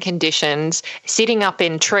freezing conditions, sitting up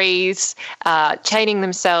in trees, chaining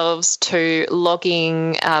themselves to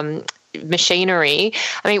logging machinery.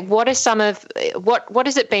 I mean, what has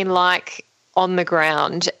it been like on the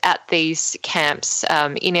ground at these camps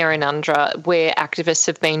in Errinundra, where activists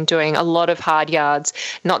have been doing a lot of hard yards,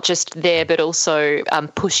 not just there, but also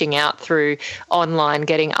pushing out through online,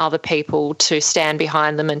 getting other people to stand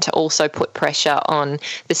behind them and to also put pressure on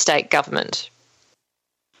the state government?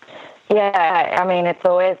 Yeah, I mean, it's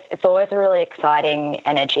always a really exciting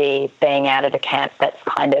energy being out at a camp that's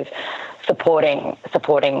kind of supporting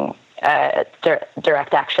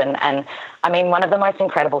direct action. And I mean, one of the most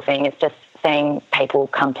incredible things is just seeing people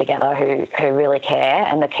come together who really care,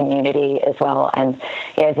 and the community as well. And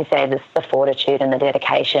as you say, the fortitude and the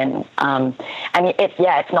dedication. And it's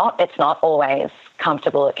not always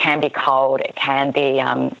comfortable. It can be cold. It can be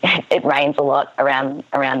it rains a lot around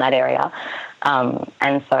that area.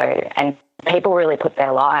 And people really put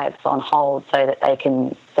their lives on hold so that they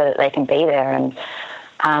can be there. And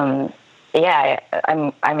I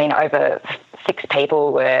mean, over 6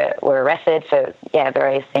 people were arrested for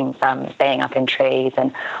various things, staying up in trees,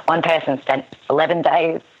 and one person spent 11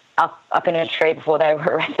 days up in a tree before they were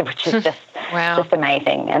arrested, which is just wow. Just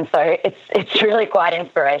amazing. And so it's really quite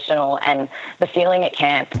inspirational, and the feeling at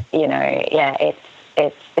camp,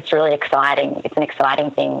 it's really exciting. It's an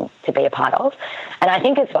exciting thing to be a part of. And I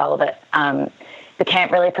think as well that the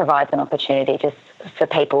camp really provides an opportunity just for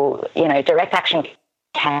people, direct action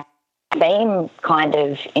can seem kind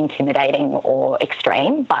of intimidating or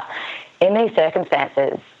extreme, but in these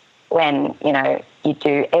circumstances, when, you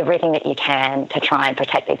do everything that you can to try and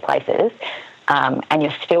protect these places, and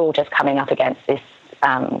you're still just coming up against this,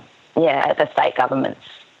 the state government's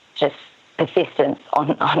just persistence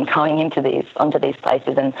on going onto these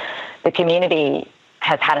places, and the community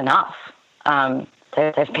has had enough.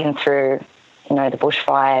 They've been through, the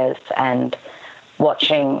bushfires and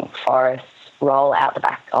watching forests roll out of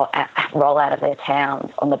their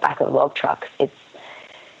towns on the back of log trucks.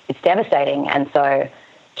 It's devastating, and so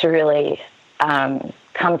to really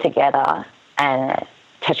come together and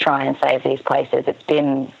to try and save these places, it's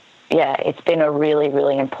been a really,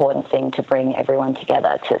 really important thing to bring everyone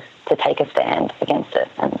together to take a stand against it,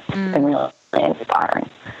 and it's been really inspiring.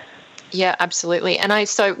 Yeah, absolutely. And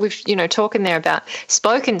so we've, spoken about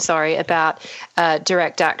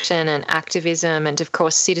direct action and activism, and of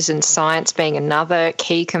course citizen science being another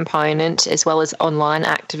key component, as well as online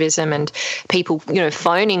activism and people,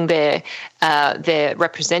 phoning their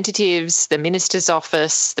representatives, the minister's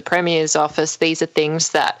office, the premier's office. These are things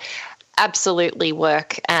that absolutely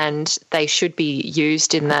work, and they should be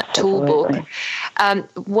used in that toolbook.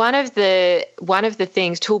 One of the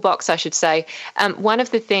things, toolbox, I should say, one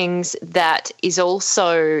of the things that is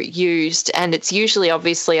also used, and it's usually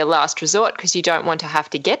obviously a last resort because you don't want to have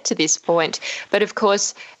to get to this point, but of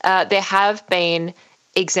course there have been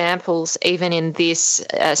examples even in this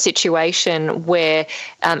situation where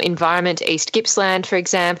Environment East Gippsland, for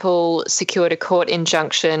example, secured a court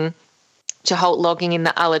injunction to halt logging in the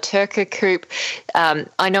Alaturka Coupe.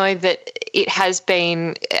 I know that it has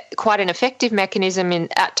been quite an effective mechanism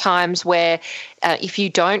at times where if you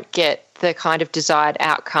don't get the kind of desired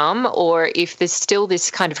outcome, or if there's still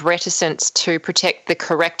this kind of reticence to protect the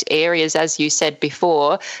correct areas, as you said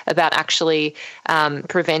before, about actually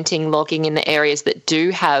preventing logging in the areas that do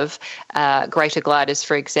have greater gliders,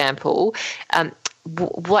 for example.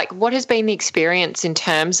 What has been the experience in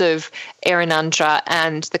terms of Errinundra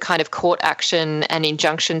and the kind of court action and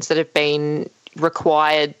injunctions that have been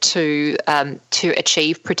required to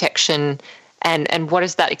achieve protection, and what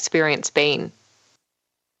has that experience been?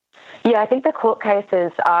 Yeah, I think the court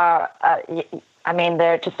cases are,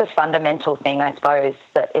 they're just a fundamental thing, I suppose,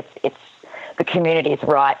 that it's the community's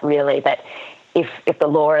right, really, that if the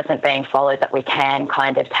law isn't being followed, that we can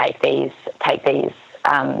kind of take these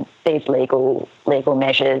legal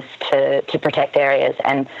measures to protect areas.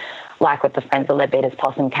 And like with the Friends of Leadbeater's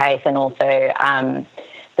Possum case, and also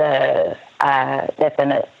there's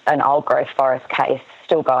been an old growth forest case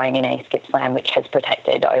still going in East Gippsland, which has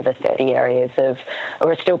protected over 30 areas of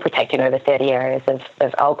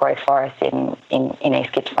old growth forest in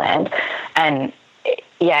East Gippsland. And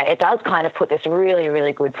yeah, it does kind of put this really,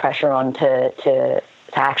 really good pressure on to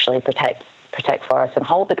actually protect forests and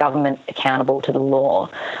hold the government accountable to the law.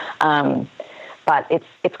 But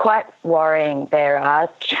it's quite worrying. There are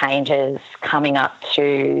changes coming up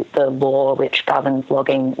to the law which governs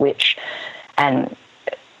logging, and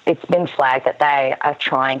it's been flagged that they are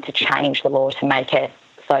trying to change the law to make it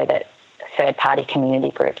so that third-party community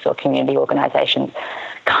groups or community organisations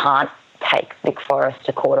can't take Vic Forest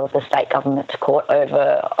to court or the state government to court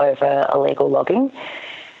over illegal logging.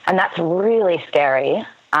 And that's really scary,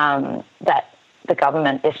 that the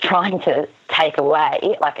government is trying to take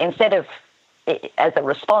away, like, instead of, as a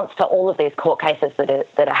response to all of these court cases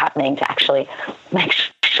that are happening, to actually make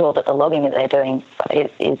sure that the logging that they're doing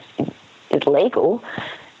is legal,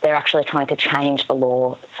 they're actually trying to change the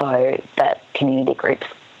law so that community groups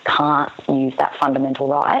can't use that fundamental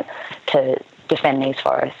right to defend these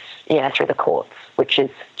forests, through the courts, which is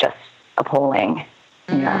just appalling.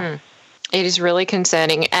 Yeah. It is really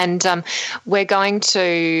concerning. And we're going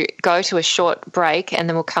to go to a short break, and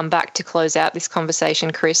then we'll come back to close out this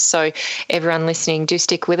conversation, Chris. So everyone listening, do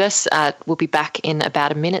stick with us. We'll be back in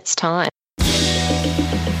about a minute's time.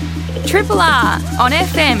 Triple R on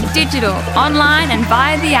FM, digital, online and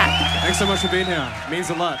via the app. Thanks so much for being here. It means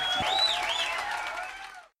a lot.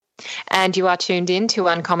 And you are tuned in to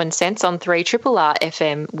Uncommon Sense on 3RRR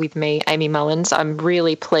FM with me, Amy Mullins. I'm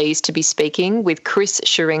really pleased to be speaking with Chris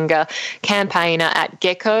Schuringa, campaigner at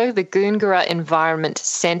GECO, the Goongerah Environment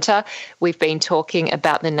Centre. We've been talking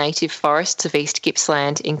about the native forests of East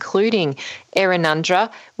Gippsland, including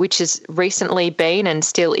Errinundra, which has recently been and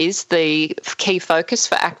still is the key focus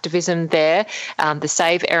for activism there. The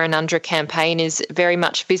Save Errinundra campaign is very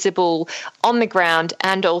much visible on the ground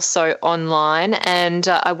and also online. And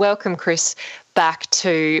I welcome Chris back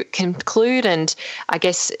to conclude and, I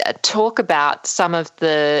guess, talk about some of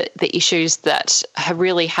the issues that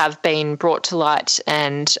really have been brought to light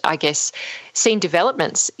and, I guess, seen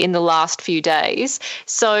developments in the last few days.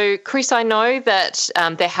 So, Chris, I know that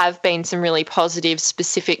there have been some really positive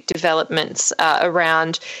specific developments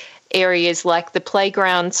around areas like the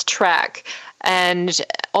playgrounds track. And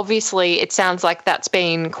obviously it sounds like that's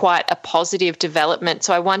been quite a positive development.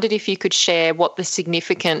 So I wondered if you could share what the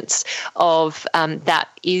significance of that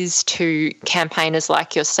is to campaigners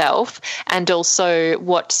like yourself, and also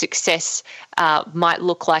what success might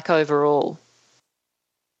look like overall.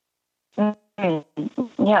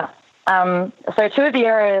 Yeah. So two of the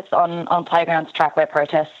areas on Playgrounds Track where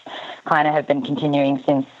protests kind of have been continuing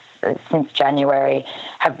since January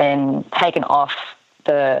have been taken off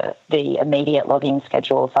the immediate logging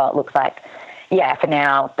schedule. So it looks like, for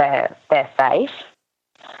now they're safe.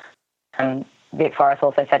 And Vic Forest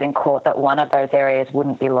also said in court that one of those areas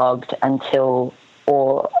wouldn't be logged until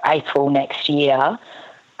April next year,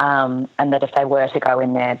 and that if they were to go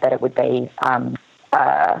in there, that it would be kind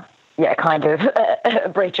of a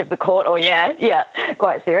breach of the court, or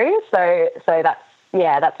quite serious. So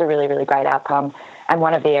that's a really, really great outcome. And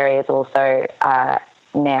one of the areas also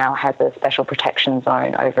now has a special protection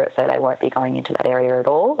zone over it, so they won't be going into that area at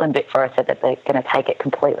all. And Vic Forest said that they're going to take it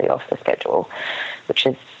completely off the schedule, which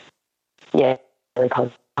is, really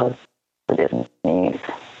positive news.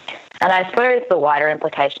 And I suppose the wider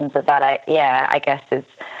implications of that, I guess, is,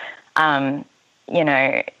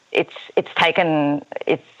 it's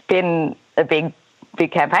been a big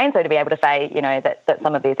campaign. So to be able to say, that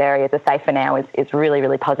some of these areas are safer now is really,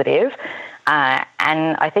 really positive.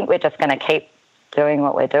 And I think we're just going to keep doing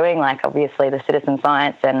what we're doing, like obviously the citizen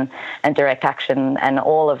science and direct action and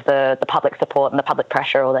all of the public support and the public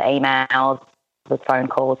pressure, or the emails, the phone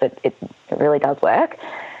calls, it really does work.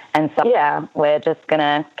 And so, we're just going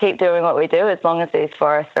to keep doing what we do as long as these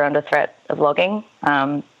forests are under threat of logging.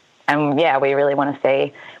 We really want to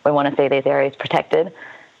see these areas protected,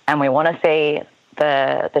 and we want to see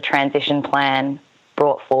the transition plan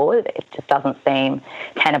brought forward. It just doesn't seem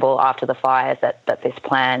tenable after the fires that this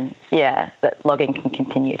plan, that logging can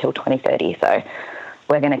continue till 2030. So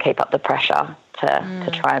we're going to keep up the pressure to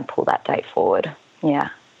try and pull that date forward. Yeah.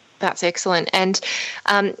 That's excellent. And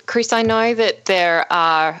Chris, I know that there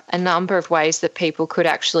are a number of ways that people could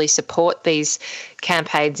actually support these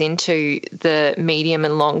campaigns into the medium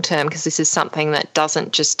and long term, because this is something that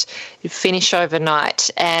doesn't just finish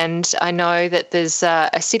overnight. And I know that there's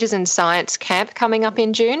a citizen science camp coming up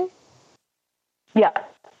in June. Yeah,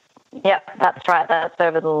 that's right. That's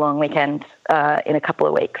over the long weekend in a couple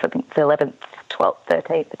of weeks. I think it's the 11th, 12th,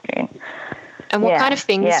 13th of June. And what kind of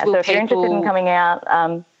things will so if you're interested in coming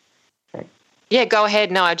out... Yeah, go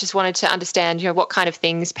ahead. No, I just wanted to understand, what kind of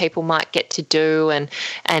things people might get to do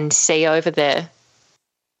and see over there.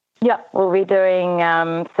 Yeah, we'll be doing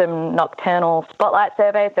some nocturnal spotlight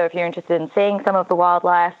surveys. So if you're interested in seeing some of the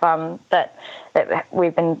wildlife that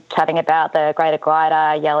we've been chatting about, the greater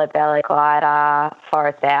glider, yellow-bellied glider,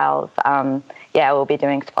 forest owls, we'll be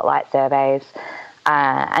doing spotlight surveys.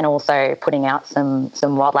 And also putting out some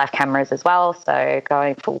wildlife cameras as well, so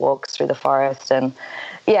going for walks through the forest. And,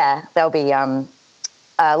 there'll be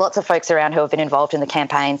lots of folks around who have been involved in the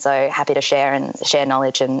campaign, so happy to share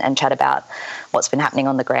knowledge and chat about what's been happening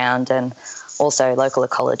on the ground, and also local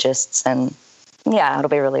ecologists. And, it'll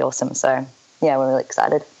be really awesome. So, we're really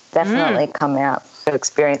excited. Definitely come out to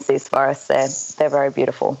experience these forests. They're very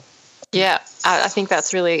beautiful. Yeah, I think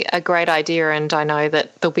that's really a great idea, and I know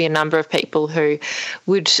that there'll be a number of people who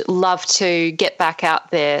would love to get back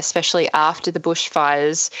out there, especially after the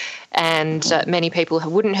bushfires, and many people who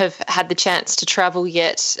wouldn't have had the chance to travel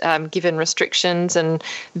yet, given restrictions and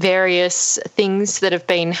various things that have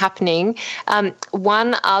been happening.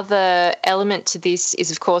 One other element to this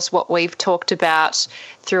is, of course, what we've talked about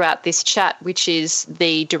throughout this chat, which is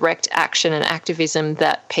the direct action and activism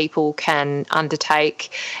that people can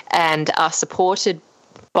undertake and are supported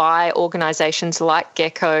by organisations like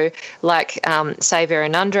GECO, like Save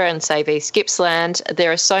Errinundra and Save East Gippsland.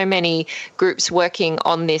 There are so many groups working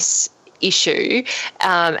on this issue,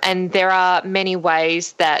 and there are many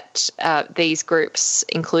ways that these groups,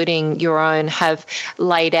 including your own, have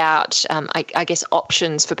laid out, I guess,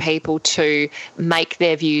 options for people to make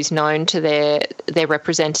their views known to their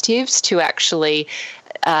representatives, to actually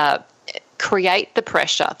create the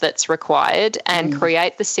pressure that's required and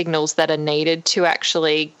create the signals that are needed to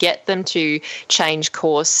actually get them to change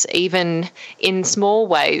course. Even in small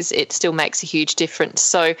ways, it still makes a huge difference.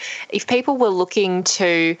 So if people were looking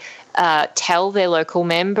to tell their local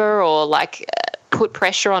member or put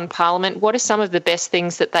pressure on Parliament, what are some of the best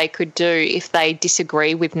things that they could do if they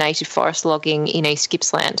disagree with native forest logging in East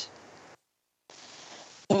Gippsland?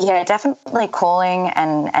 Yeah, definitely calling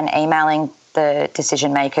and emailing the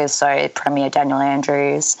decision makers, so Premier Daniel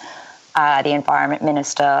Andrews, the Environment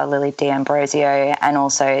Minister Lily D'Ambrosio, and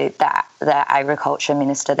also the Agriculture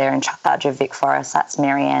Minister there in charge of Vic Forest, that's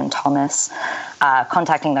Mary-Ann Thomas.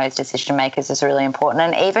 Contacting those decision makers is really important,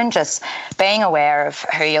 and even just being aware of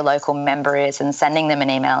who your local member is and sending them an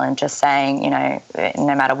email and just saying,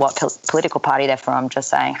 no matter what political party they're from, just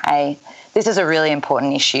saying, hey, this is a really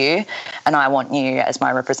important issue and I want you as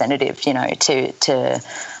my representative, to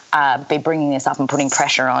be bringing this up and putting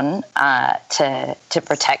pressure on to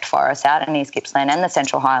protect forests out in East Gippsland and the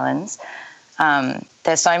Central Highlands.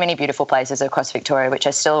 There's so many beautiful places across Victoria which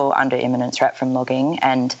are still under imminent threat from logging,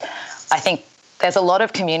 and I think there's a lot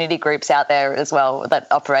of community groups out there as well that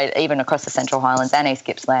operate even across the Central Highlands and East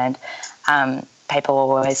Gippsland. People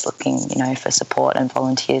are always looking, for support and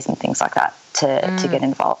volunteers and things like that to get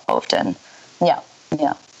involved, and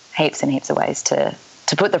heaps and heaps of ways to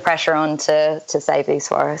put the pressure on to save these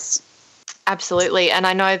forests. Absolutely. And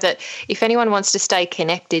I know that if anyone wants to stay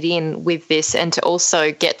connected in with this and to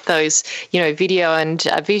also get those, video and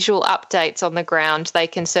visual updates on the ground, they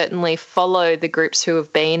can certainly follow the groups who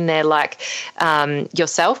have been there, like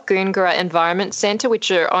yourself, Goongerah Environment Centre, which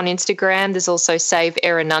are on Instagram. There's also Save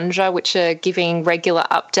Errinundra, which are giving regular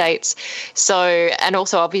updates. So, and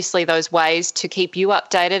also obviously those ways to keep you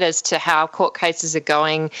updated as to how court cases are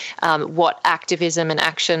going, what activism and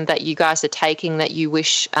action that you guys are taking that you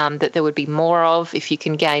wish that there would be more of, if you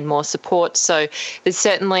can gain more support. So there's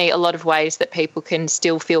certainly a lot of ways that people can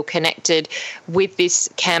still feel connected with this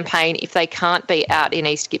campaign if they can't be out in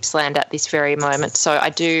East Gippsland at this very moment. So I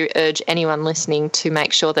do urge anyone listening to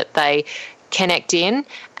make sure that they connect in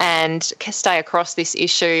and stay across this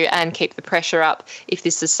issue and keep the pressure up if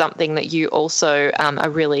this is something that you also are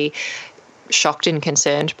really shocked and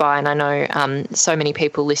concerned by. And I know so many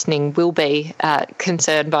people listening will be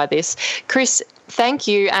concerned by this. Chris, thank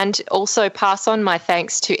you, and also pass on my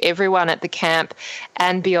thanks to everyone at the camp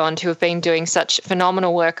and beyond who have been doing such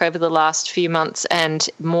phenomenal work over the last few months and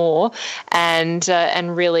more. And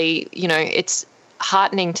really, it's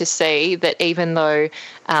heartening to see that even though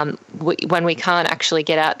when we can't actually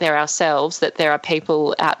get out there ourselves, that there are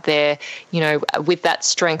people out there, with that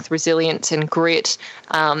strength, resilience and grit,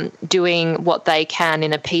 doing what they can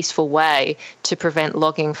in a peaceful way to prevent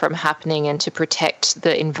logging from happening and to protect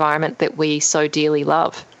the environment that we so dearly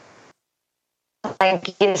love.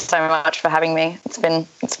 Thank you so much for having me. It's been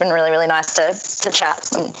really, really nice to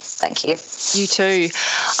chat, and thank you. You too.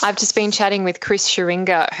 I've just been chatting with Chris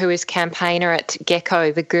Schuringa, who is campaigner at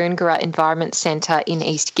GECO, the Goongerah Environment Centre in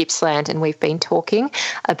East Gippsland, and we've been talking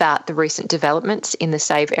about the recent developments in the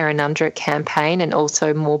Save Errinundra campaign and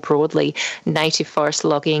also more broadly native forest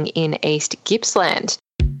logging in East Gippsland.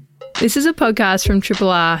 This is a podcast from Triple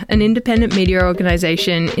R, an independent media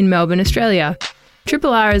organisation in Melbourne, Australia.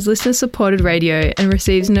 Triple R is listener-supported radio and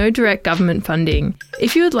receives no direct government funding.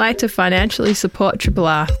 If you would like to financially support Triple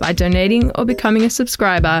R by donating or becoming a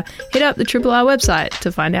subscriber, hit up the Triple R website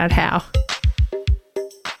to find out how.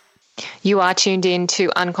 You are tuned in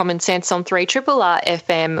to Uncommon Sense on 3RRR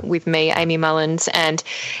FM with me, Amy Mullins, and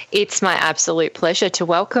it's my absolute pleasure to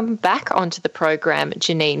welcome back onto the program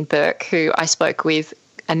Janine Burke, who I spoke with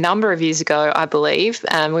a number of years ago, I believe.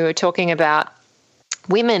 We were talking about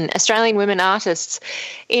Australian women artists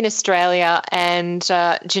in Australia, and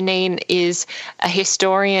Janine is a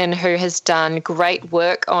historian who has done great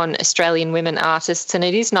work on Australian women artists, and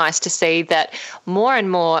it is nice to see that more and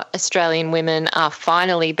more Australian women are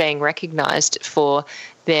finally being recognised for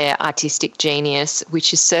their artistic genius,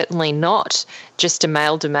 which is certainly not just a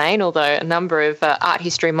male domain, although a number of art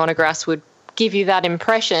history monographs would give you that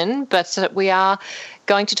impression, but we are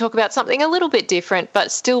going to talk about something a little bit different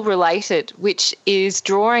but still related, which is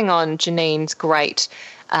drawing on Janine's great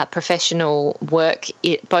professional work,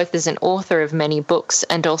 both as an author of many books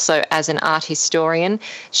and also as an art historian.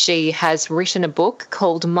 She has written a book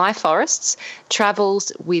called My Forests,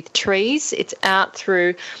 Travels with Trees. It's out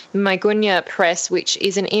through Goongerah Press, which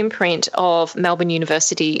is an imprint of Melbourne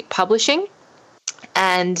University Publishing.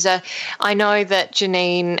 And I know that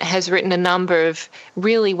Janine has written a number of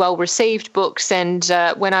really well-received books, and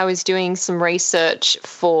when I was doing some research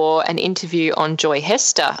for an interview on Joy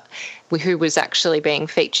Hester, who was actually being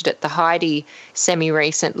featured at the Heidi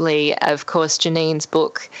semi-recently, of course, Janine's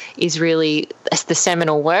book is really the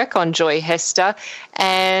seminal work on Joy Hester,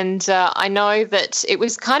 and I know that it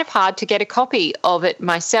was kind of hard to get a copy of it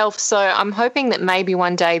myself, so I'm hoping that maybe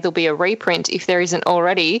one day there'll be a reprint if there isn't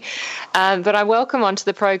already. But I welcome onto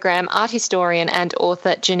the program art historian and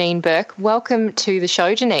author Janine Burke. Welcome to the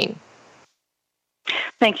show, Janine.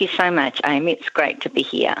 Thank you so much, Amy. It's great to be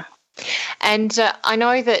here. And I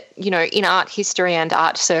know that, in art history and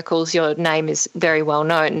art circles, your name is very well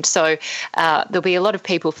known. So there'll be a lot of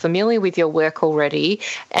people familiar with your work already.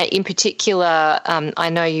 In particular, I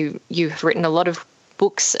know you've written a lot of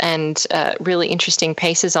books and really interesting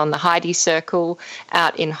pieces on the Heidi Circle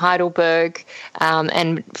out in Heidelberg,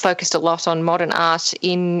 and focused a lot on modern art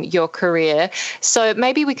in your career. So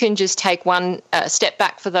maybe we can just take one step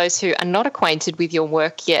back for those who are not acquainted with your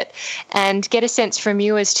work yet and get a sense from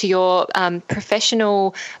you as to your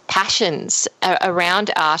professional passions around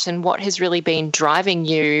art and what has really been driving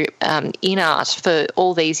you in art for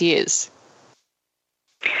all these years.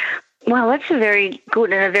 Well, that's a very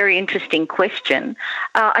good and a very interesting question.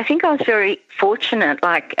 I think I was very fortunate,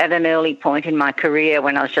 like at an early point in my career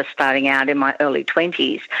when I was just starting out in my early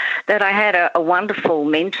 20s, that I had a wonderful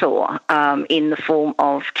mentor in the form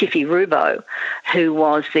of Kiffy Rubo, who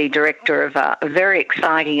was the director of a very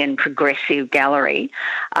exciting and progressive gallery,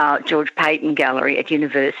 George Payton Gallery at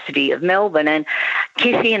University of Melbourne. And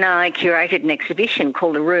Kiffy and I curated an exhibition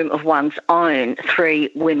called A Room of One's Own, 3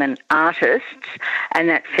 women artists, and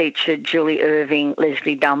that featured Julie Irving,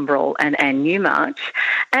 Leslie Dumbrell and Anne Newmarch.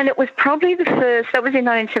 And it was probably the first, that was in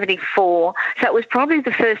 1974, so it was probably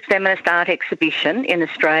the first feminist art exhibition in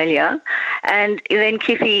Australia. And then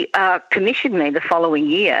Kiffy commissioned me the following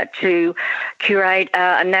year to curate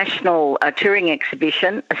a national touring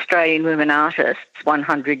exhibition, Australian Women Artists,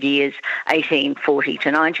 100 Years, 1840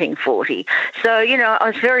 to 1940. So, you know, I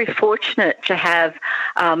was very fortunate to have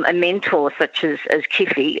a mentor such as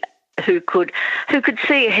Kiffy, who could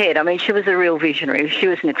see ahead. I mean, she was a real visionary. She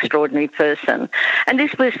was an extraordinary person. And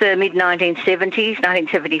this was the mid-1970s,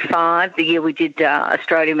 1975. The year we did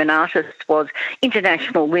Australian Women Artists was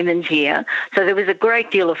International Women's Year. So there was a great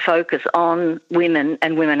deal of focus on women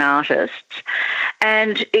and women artists.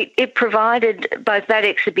 And it provided, both that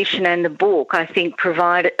exhibition and the book, I think,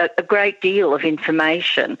 provided a great deal of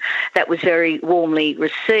information that was very warmly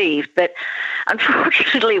received. But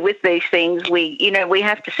unfortunately, with these things, we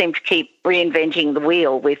have to seem to keep reinventing the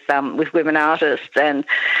wheel with women artists, and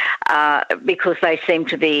because they seem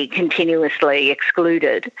to be continuously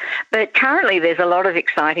excluded. But currently, there's a lot of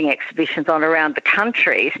exciting exhibitions on around the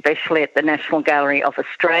country, especially at the National Gallery of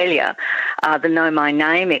Australia, the Know My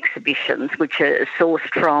Name exhibitions, which are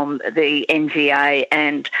sourced from the NGA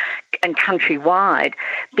and countrywide,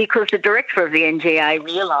 because the director of the NGA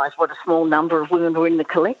realised what a small number of women were in the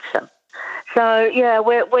collection. So yeah,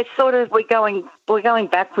 we're going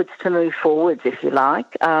backwards to move forwards, if you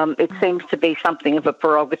like. It seems to be something of a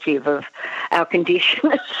prerogative of our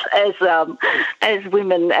condition as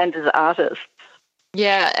women and as artists.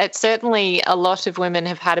 Yeah, it's certainly a lot of women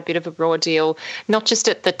have had a bit of a raw deal, not just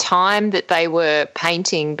at the time that they were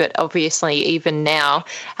painting, but obviously even now,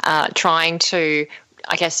 trying to,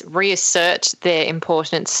 I guess, reassert their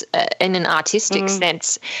importance in an artistic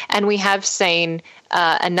sense. And we have seen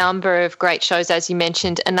a number of great shows, as you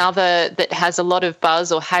mentioned. Another that has a lot of buzz,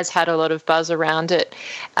 or has had a lot of buzz around it,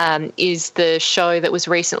 is the show that was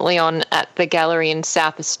recently on at the gallery in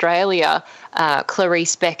South Australia,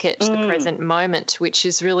 Clarice Beckett, The Present Moment, which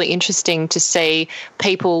is really interesting to see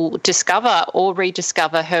people discover or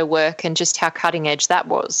rediscover her work and just how cutting edge that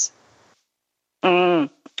was.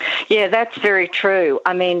 Yeah, that's very true.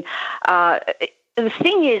 I mean, the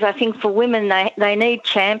thing is, I think for women, they need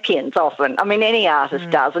champions often. I mean, any artist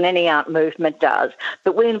does and any art movement does,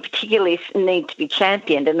 but women particularly need to be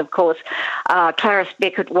championed. And, of course, Clarice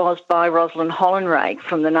Beckett was by Rosalind Hollenrake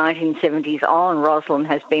from the 1970s on. Rosalind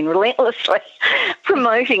has been relentlessly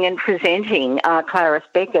promoting and presenting Clarice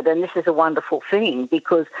Beckett, and this is a wonderful thing,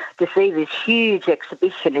 because to see this huge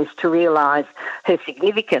exhibition is to realise her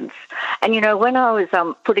significance. And, you know, when I was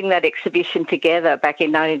putting that exhibition together back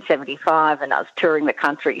in 1975 and I was touring the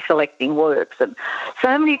country selecting works, and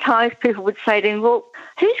so many times people would say to me, well,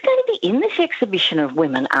 who's going to be in this exhibition of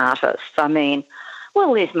women artists? I mean,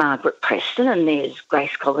 well, there's Margaret Preston and there's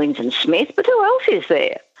Grace Collins Smith, but who else is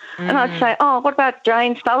there? And I'd say, oh, what about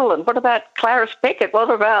Jane Sutherland? What about Clarice Beckett?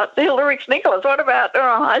 What about Hilda Rix-Nicholas? What about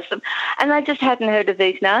Nora Heisen? And they just hadn't heard of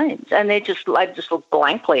these names, and they just looked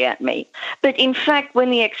blankly at me. But in fact,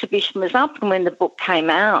 when the exhibition was up and when the book came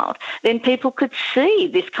out, then people could see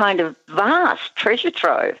this kind of vast treasure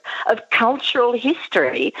trove of cultural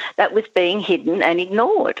history that was being hidden and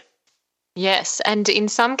ignored. Yes, and in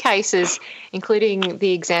some cases, including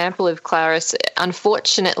the example of Clarice,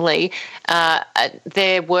 unfortunately,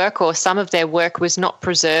 their work or some of their work was not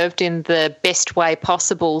preserved in the best way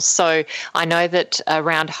possible. So I know that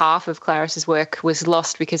around half of Clarice's work was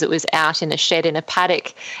lost because it was out in a shed in a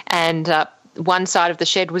paddock, and one side of the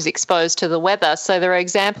shed was exposed to the weather. So there are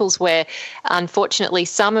examples where, unfortunately,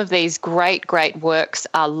 some of these great, great works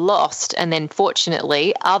are lost, and then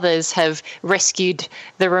fortunately others have rescued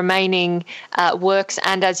the remaining works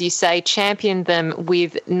and, as you say, championed them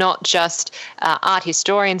with not just art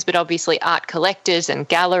historians, but obviously art collectors and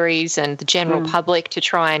galleries and the general public to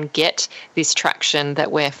try and get this traction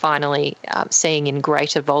that we're finally seeing in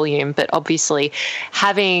greater volume. But obviously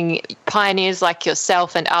having pioneers like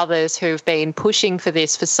yourself and others who've been pushing for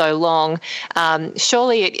this for so long,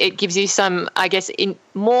 surely it gives you some, I guess,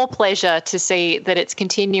 more pleasure to see that it's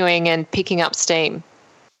continuing and picking up steam.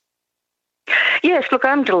 Yes, look,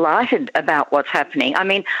 I'm delighted about what's happening. I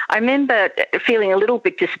mean, I remember feeling a little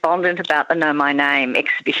bit despondent about the Know My Name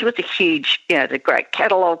exhibition. It was a huge, there's a great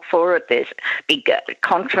catalogue for it. There's a big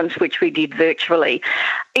conference, which we did virtually.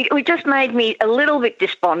 It just made me a little bit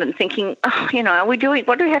despondent, thinking, are we doing,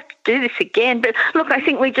 what do we have to do this again? But look, I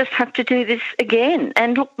think we just have to do this again.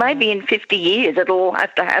 And look, maybe in 50 years it'll all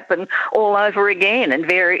have to happen all over again and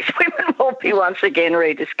various women will be once again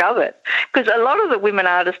rediscovered. Because a lot of the women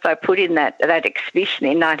artists I put in that exhibition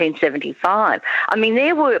in 1975, I mean,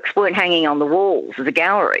 their works weren't hanging on the walls of the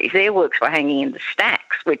galleries. Their works were hanging in the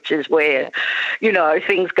stacks, which is where,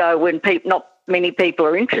 things go when not many people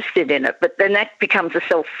are interested in it. But then that becomes a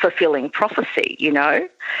self-fulfilling prophecy,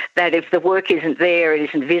 that if the work isn't there, it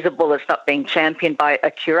isn't visible, it's not being championed by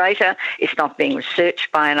a curator, it's not being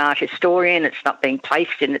researched by an art historian, it's not being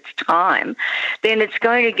placed in its time, then it's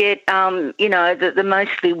going to get, the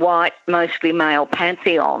mostly white, mostly male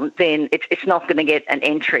pantheon, then it's not going to get an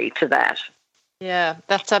entry to that. Yeah,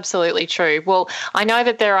 that's absolutely true. Well, I know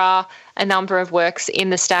that there are a number of works in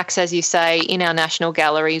the stacks, as you say, in our national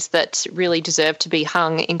galleries that really deserve to be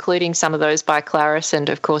hung, including some of those by Clarice and,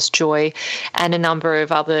 of course, Joy and a number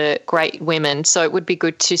of other great women. So it would be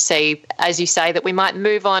good to see, as you say, that we might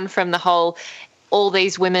move on from the whole all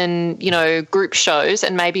these women, group shows,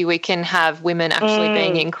 and maybe we can have women actually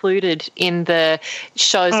being included in the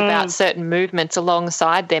shows about certain movements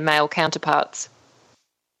alongside their male counterparts.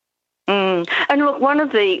 And look, one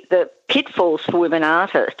of the pitfalls for women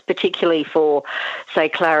artists, particularly for, say,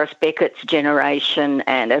 Clarice Beckett's generation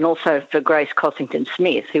and also for Grace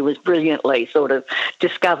Cossington-Smith, who was brilliantly sort of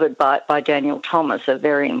discovered by Daniel Thomas, a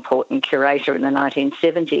very important curator in the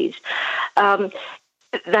 1970s,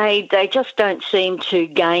 they just don't seem to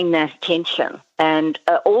gain that attention. And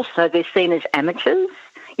also they're seen as amateurs.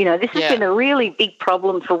 This has been a really big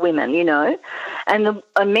problem for women, and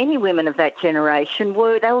many women of that generation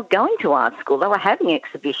they were going to art school, they were having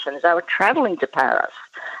exhibitions, they were travelling to Paris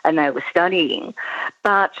and they were studying.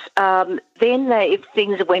 But then if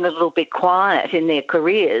things went a little bit quiet in their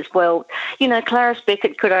careers, Clarice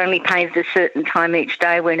Beckett could only paint at a certain time each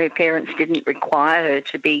day when her parents didn't require her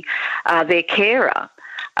to be their carer.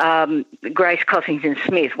 Grace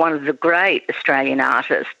Cossington-Smith, one of the great Australian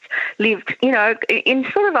artists, lived, in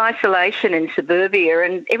sort of isolation in suburbia,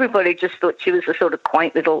 and everybody just thought she was a sort of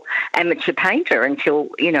quaint little amateur painter until,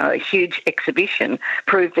 a huge exhibition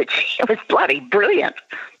proved that she was bloody brilliant.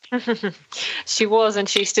 She was, and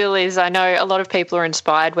she still is. I know a lot of people are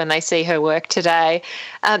inspired when they see her work today.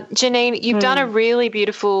 Janine, you've done a really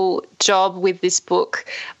beautiful job with this book,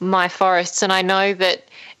 My Forests, and I know that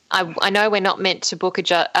I know we're not meant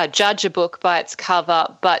to judge a book by its cover,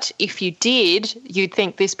 but if you did, you'd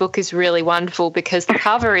think this book is really wonderful because the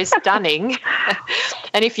cover is stunning.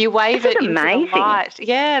 And if you wave it into the light,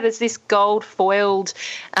 there's this gold foiled,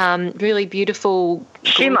 really beautiful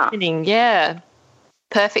shimmer. Yeah,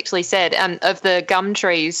 perfectly said. Of the gum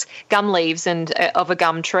leaves and of a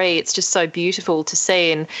gum tree. It's just so beautiful to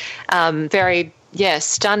see and very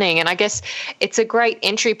stunning. And I guess it's a great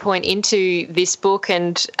entry point into this book.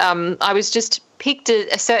 And I was just picked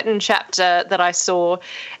a certain chapter that I saw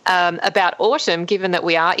about autumn, given that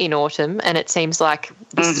we are in autumn, and it seems like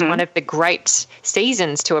this is one of the great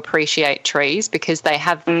seasons to appreciate trees because they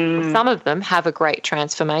have, some of them have a great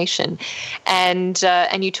transformation. And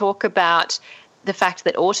you talk about the fact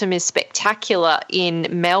that autumn is spectacular in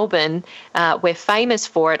Melbourne. We're famous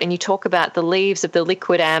for it. And you talk about the leaves of the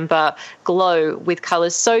liquid amber glow with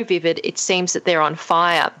colours so vivid it seems that they're on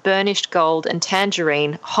fire, burnished gold and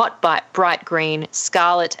tangerine, hot bright green,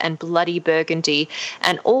 scarlet and bloody burgundy.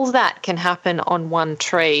 And all that can happen on one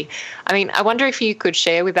tree. I mean, I wonder if you could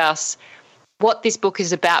share with us what this book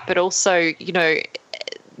is about, but also,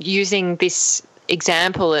 using this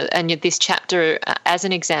example and this chapter as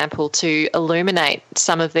an example to illuminate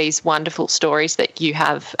some of these wonderful stories that you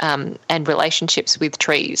have and relationships with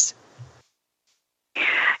trees.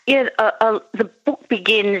 Yeah, the book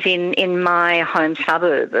begins in my home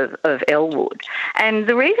suburb of Elwood. And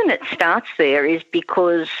the reason it starts there is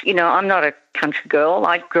because, I'm not a country girl.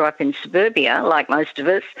 I grew up in suburbia like most of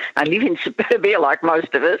us. I live in suburbia like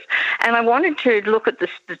most of us. And I wanted to look at the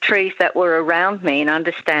trees that were around me and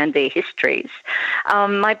understand their histories.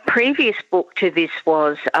 My previous book to this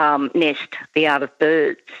was Nest, The Art of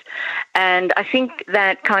Birds. And I think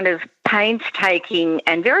that kind of painstaking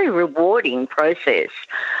and very rewarding process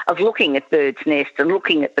of looking at birds' nests and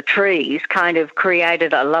looking at the trees kind of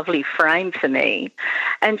created a lovely frame for me.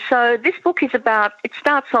 And so this book is about, it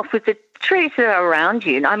starts off with the trees that are around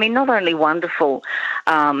you. I mean, not only wonderful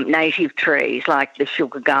native trees like the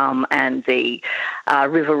sugar gum and the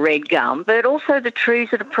river red gum, but also the trees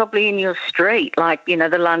that are probably in your street, like,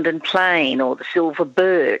 the London plane or the silver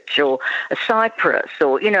birch or a cypress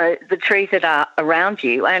or, the trees that are around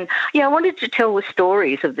you. And, I wanted to tell the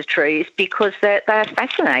stories of the trees because they are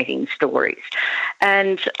fascinating stories.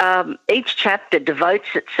 And each chapter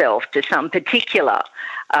devotes itself to some particular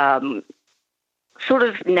sort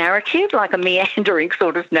of narrative, like a meandering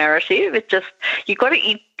sort of narrative. It just,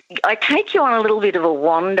 I take you on a little bit of a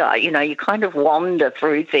wander, you kind of wander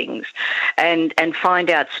through things and find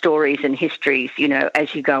out stories and histories,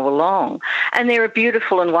 as you go along. And there are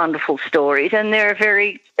beautiful and wonderful stories, and there are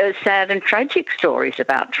very sad and tragic stories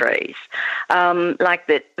about trees, like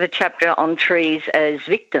the chapter on trees as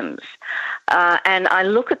victims. And I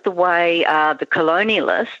look at the way the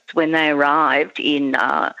colonialists, when they arrived in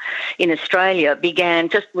Australia, began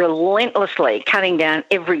just relentlessly cutting down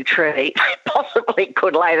every tree they possibly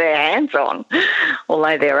could lay their hands on or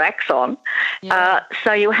lay their axe on. Yeah.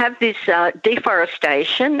 So you have this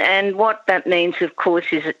deforestation, and what that means, of course,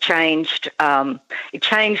 is it changed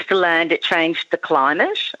the land, it changed the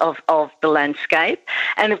climate of the landscape,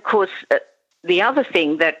 and of course the other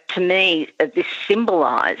thing that, to me, this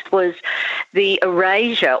symbolised was the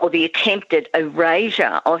erasure or the attempted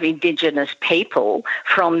erasure of Indigenous people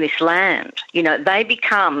from this land. They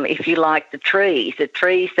become, if you like, the trees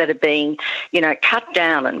that are being, cut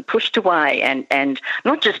down and pushed away and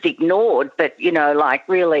not just ignored, but,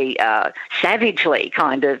 really savagely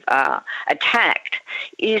kind of attacked,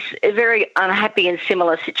 is a very unhappy and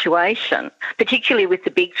similar situation, particularly with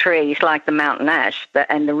the big trees like the mountain ash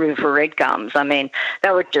and the river red gums. I mean,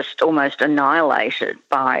 they were just almost annihilated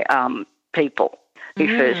by people who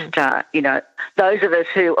first, those of us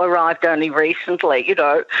who arrived only recently,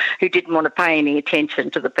 who didn't want to pay any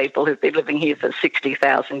attention to the people who've been living here for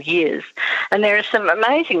 60,000 years. And there are some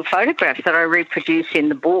amazing photographs that I reproduce in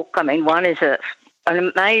the book. I mean, one is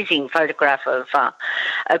an amazing photograph of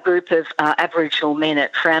a group of Aboriginal men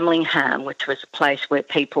at Framlingham, which was a place where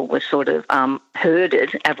people were sort of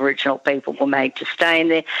herded. Aboriginal people were made to stay,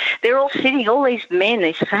 and they're all sitting, all these men,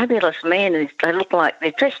 these fabulous men, and they look like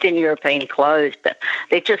they're dressed in European clothes, but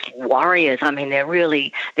they're just warriors. I mean,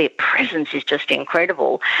 their presence is just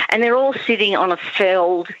incredible. And they're all sitting on a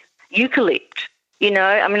felled eucalypt.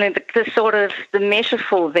 I mean, the sort of the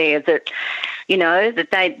metaphor there that,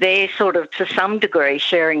 that they're sort of to some degree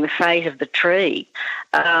sharing the fate of the tree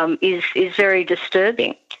is very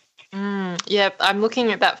disturbing. Yeah, I'm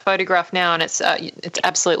looking at that photograph now, and it's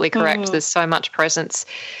absolutely correct. There's so much presence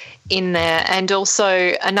in there, and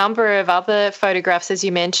also a number of other photographs, as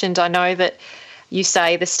you mentioned. I know that you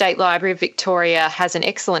say the State Library of Victoria has an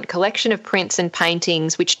excellent collection of prints and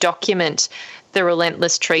paintings which document the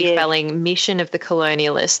relentless tree felling mission of the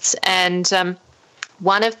colonialists. And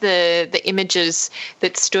one of the images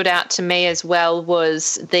that stood out to me as well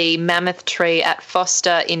was the mammoth tree at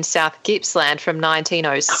Foster in South Gippsland from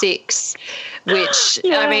 1906, which,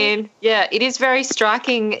 I mean, it is very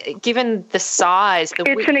striking given the size.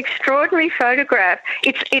 It's an extraordinary photograph.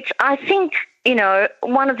 It's I think,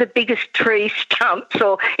 one of the biggest tree stumps,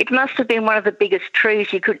 or it must have been one of the biggest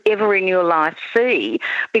trees you could ever in your life see,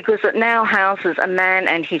 because it now houses a man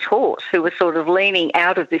and his horse who were sort of leaning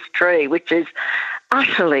out of this tree, which is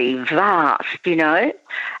utterly vast,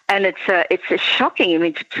 and it's a shocking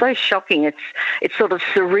image. It's so shocking. It's sort of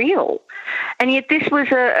surreal, and yet this was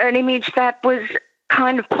an image that was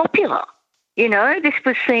kind of popular. This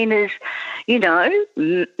was seen as,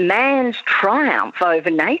 man's triumph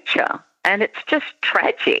over nature. And it's just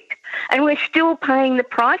tragic. And we're still paying the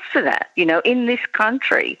price for that, in this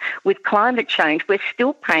country. With climate change, we're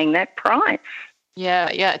still paying that price. Yeah,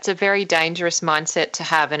 it's a very dangerous mindset to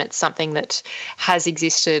have, and it's something that has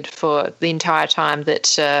existed for the entire time that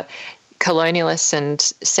colonialists and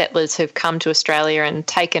settlers have come to Australia and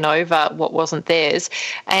taken over what wasn't theirs.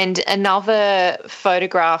 And another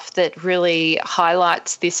photograph that really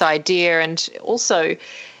highlights this idea, and also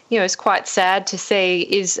it's quite sad to see,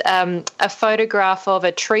 is a photograph of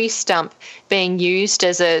a tree stump being used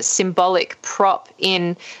as a symbolic prop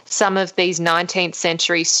in some of these 19th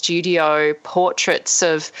century studio portraits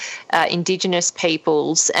of Indigenous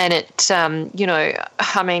peoples. And it,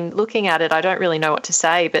 I mean, looking at it, I don't really know what to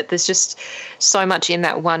say, but there's just so much in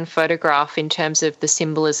that one photograph in terms of the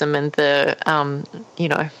symbolism and the,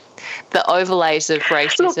 the overlays of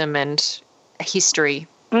racism and history.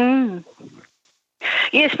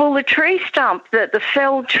 Yes, well, the tree stump, the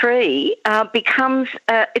felled tree, becomes,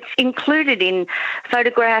 it's included in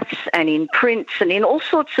photographs and in prints and in all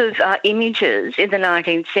sorts of images in the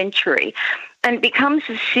 19th century. and it becomes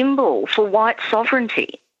a symbol for white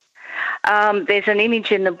sovereignty. There's an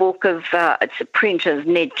image in the book of, it's a print of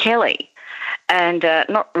Ned Kelly, and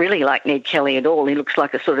not really like Ned Kelly at all. He looks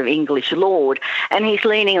like a sort of English lord, and he's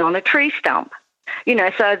leaning on a tree stump.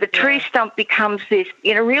 So the tree stump becomes this,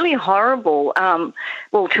 really horrible,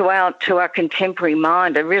 to our contemporary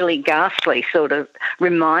mind, a really ghastly sort of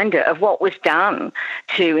reminder of what was done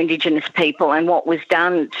to Indigenous people and what was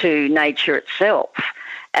done to nature itself.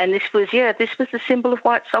 And this was the symbol of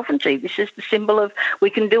white sovereignty. This is the symbol of we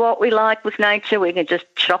can do what we like with nature. We can just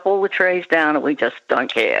chop all the trees down and we just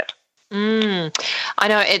don't care. I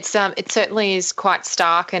know it certainly is quite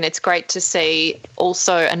stark, and it's great to see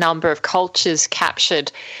also a number of cultures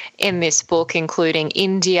captured in this book, including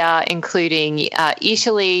India, including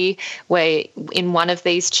Italy, where in one of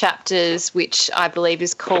these chapters, which I believe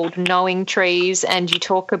is called Knowing Trees, and you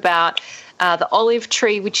talk about the olive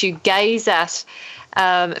tree, which you gaze at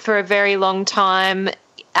for a very long time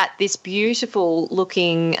at this beautiful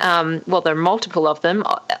looking, there are multiple of them,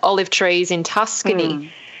 olive trees in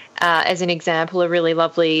Tuscany. As an example, a really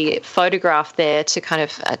lovely photograph there to kind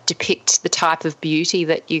of depict the type of beauty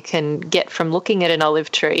that you can get from looking at an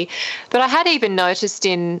olive tree. But I had even noticed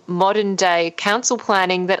in modern day council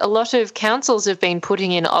planning that a lot of councils have been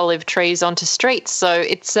putting in olive trees onto streets. So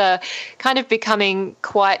it's kind of becoming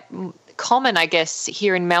quite common, I guess,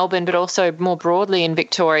 here in Melbourne, but also more broadly in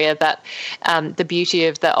Victoria, that the beauty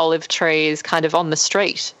of the olive tree is kind of on the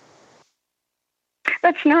street.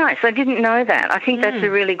 That's nice. I didn't know that. I think that's a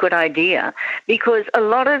really good idea, because a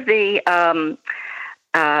lot of the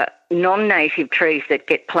non-native trees that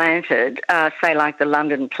get planted, say like the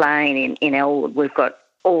London plane in Elwood, we've got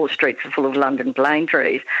all the streets are full of London plane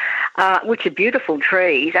trees, which are beautiful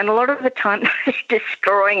trees, and a lot of the time they're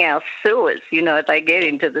destroying our sewers. They get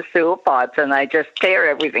into the sewer pipes and they just tear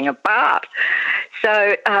everything apart.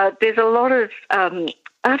 So there's a lot of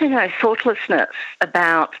thoughtlessness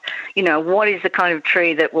about, what is the kind of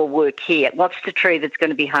tree that will work here? What's the tree that's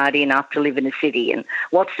going to be hardy enough to live in a city? And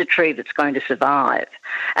what's the tree that's going to survive?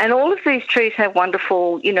 And all of these trees have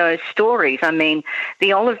wonderful, stories. I mean,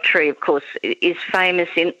 the olive tree, of course, is famous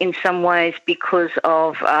in some ways because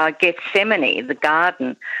of Gethsemane, the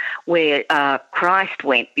garden where Christ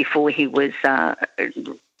went before he was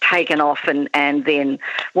taken off and then,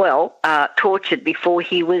 tortured before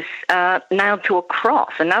he was nailed to a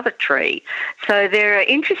cross, another tree. So there are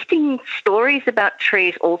interesting stories about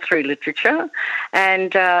trees all through literature.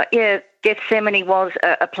 And, Gethsemane was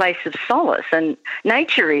a place of solace, and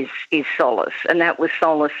nature is solace, and that was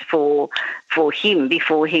solace for him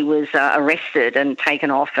before he was arrested and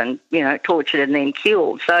taken off and, tortured and then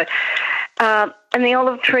killed. So, and the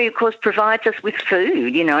olive tree, of course, provides us with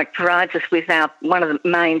food. It provides us with one of the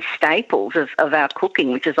main staples of our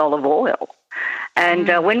cooking, which is olive oil. And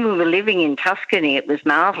when we were living in Tuscany, it was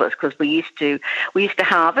marvellous because we used to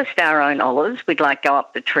harvest our own olives. We'd go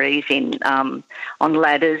up the trees on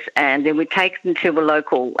ladders, and then we'd take them to a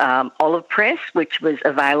local olive press, which was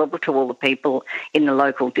available to all the people in the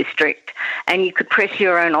local district. And you could press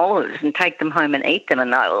your own olives and take them home and eat them,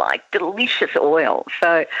 and they were like delicious oil.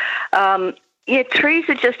 So, trees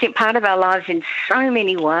are just part of our lives in so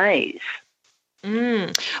many ways.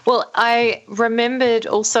 Well, I remembered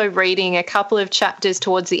also reading a couple of chapters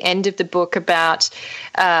towards the end of the book about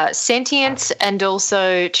sentience and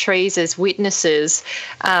also trees as witnesses.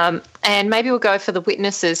 And maybe we'll go for the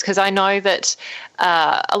witnesses, because I know that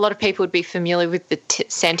a lot of people would be familiar with the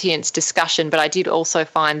sentience discussion, but I did also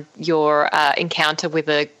find your encounter with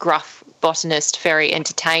a gruff botanist very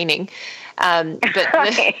entertaining. And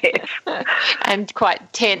quite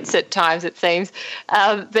tense at times, it seems.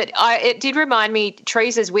 But it did remind me,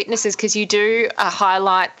 trees as witnesses, because you do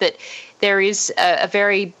highlight that there is a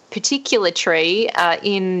very particular tree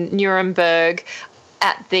in Nuremberg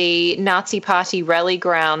at the Nazi Party rally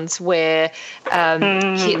grounds where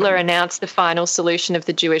Hitler announced the final solution of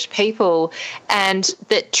the Jewish people, and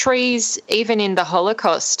that trees, even in the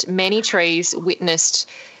Holocaust, many trees witnessed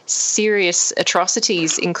serious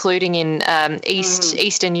atrocities, including in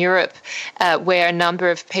Eastern Europe, where a number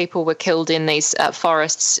of people were killed in these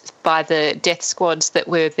forests by the death squads that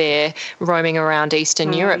were there roaming around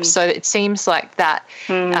Eastern Europe. So it seems like that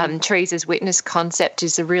trees as witness concept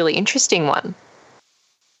is a really interesting one.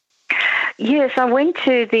 Yes, I went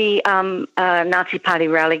to the Nazi Party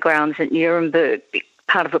rally grounds at Nuremberg,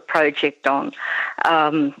 part of a project on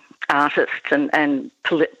artists and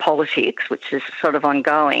politics, which is sort of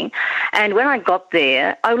ongoing. And when I got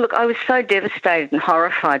there, I was so devastated and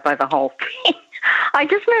horrified by the whole thing. I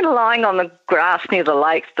just remember lying on the grass near the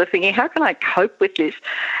lakes, thinking, how can I cope with this?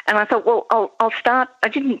 And I thought, well, I'll start. I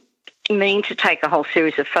didn't mean to take a whole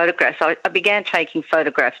series of photographs. I began taking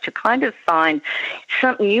photographs to kind of find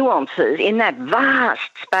some nuances in that vast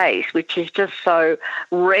space, which is just so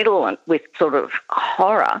redolent with sort of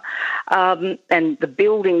horror. And the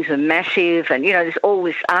buildings are massive, and, there's all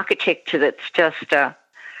this architecture that's just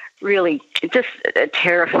really just a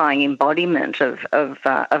terrifying embodiment of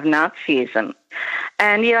Nazism.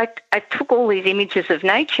 And I took all these images of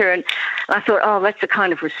nature, and I thought, oh, that's the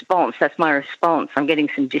kind of response. That's my response. I'm getting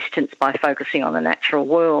some distance by focusing on the natural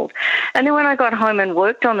world. And then when I got home and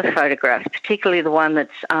worked on the photographs, particularly the one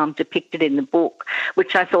that's depicted in the book,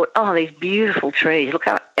 which I thought, oh, these beautiful trees, look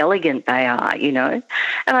how elegant they are,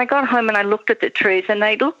 And I got home and I looked at the trees, and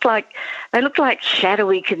they looked like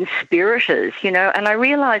shadowy conspirators, And I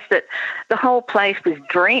realised that the whole place was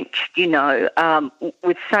drenched,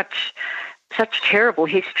 with such terrible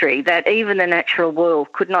history that even the natural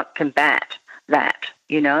world could not combat that.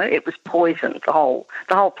 It was poisoned. The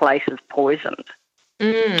whole place was poisoned.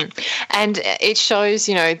 And it shows,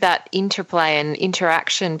 that interplay and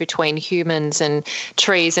interaction between humans and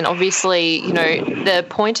trees. And obviously, the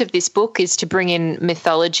point of this book is to bring in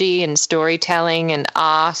mythology and storytelling and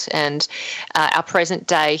art and our present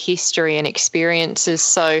day history and experiences.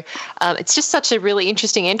 So it's just such a really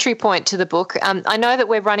interesting entry point to the book. I know that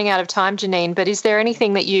we're running out of time, Janine, but is there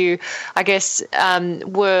anything that you, I guess,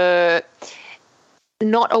 were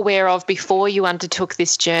not aware of before you undertook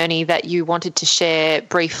this journey that you wanted to share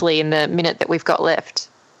briefly in the minute that we've got left?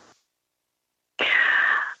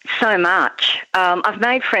 So much. I've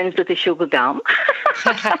made friends with the sugar gum,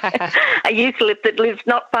 a eucalypt that lives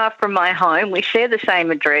not far from my home. We share the same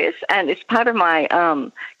address, and it's part of my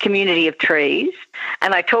community of trees.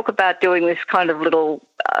 And I talk about doing this kind of little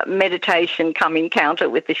meditation come encounter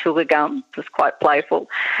with the sugar gum. It's quite playful.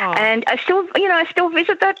 Oh. And I still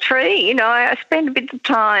visit that tree. I spend a bit of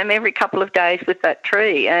time every couple of days with that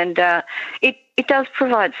tree, and it does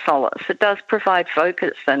provide solace. It does provide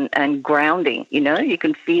focus and grounding. You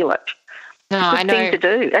can feel it. No, it's a I know. thing to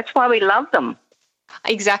do. That's why we love them.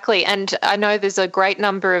 Exactly. And I know there's a great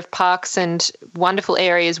number of parks and wonderful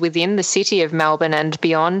areas within the city of Melbourne and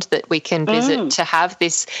beyond that we can visit to have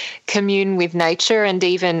this commune with nature, and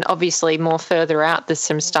even obviously more further out there's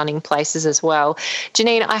some stunning places as well.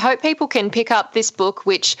 Janine, I hope people can pick up this book,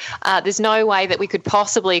 which there's no way that we could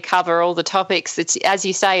possibly cover all the topics. It's, as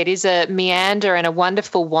you say, it is a meander and a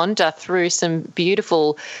wonderful wander through some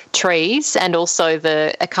beautiful trees and also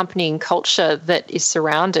the accompanying culture that is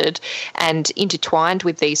surrounded and intertwined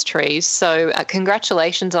with these trees. So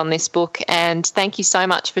congratulations on this book, and thank you so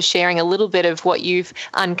much for sharing a little bit of what you've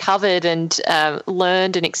uncovered and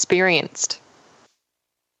learned and experienced.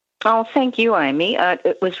 Oh, thank you, Amy.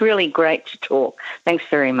 It was really great to talk. Thanks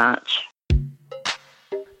very much.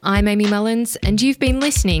 I'm Amy Mullins, and you've been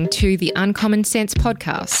listening to the Uncommon Sense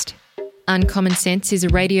podcast. Uncommon Sense is a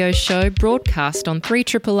radio show broadcast on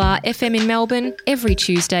 3RRR FM in Melbourne every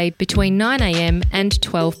Tuesday between 9am and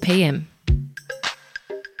 12pm.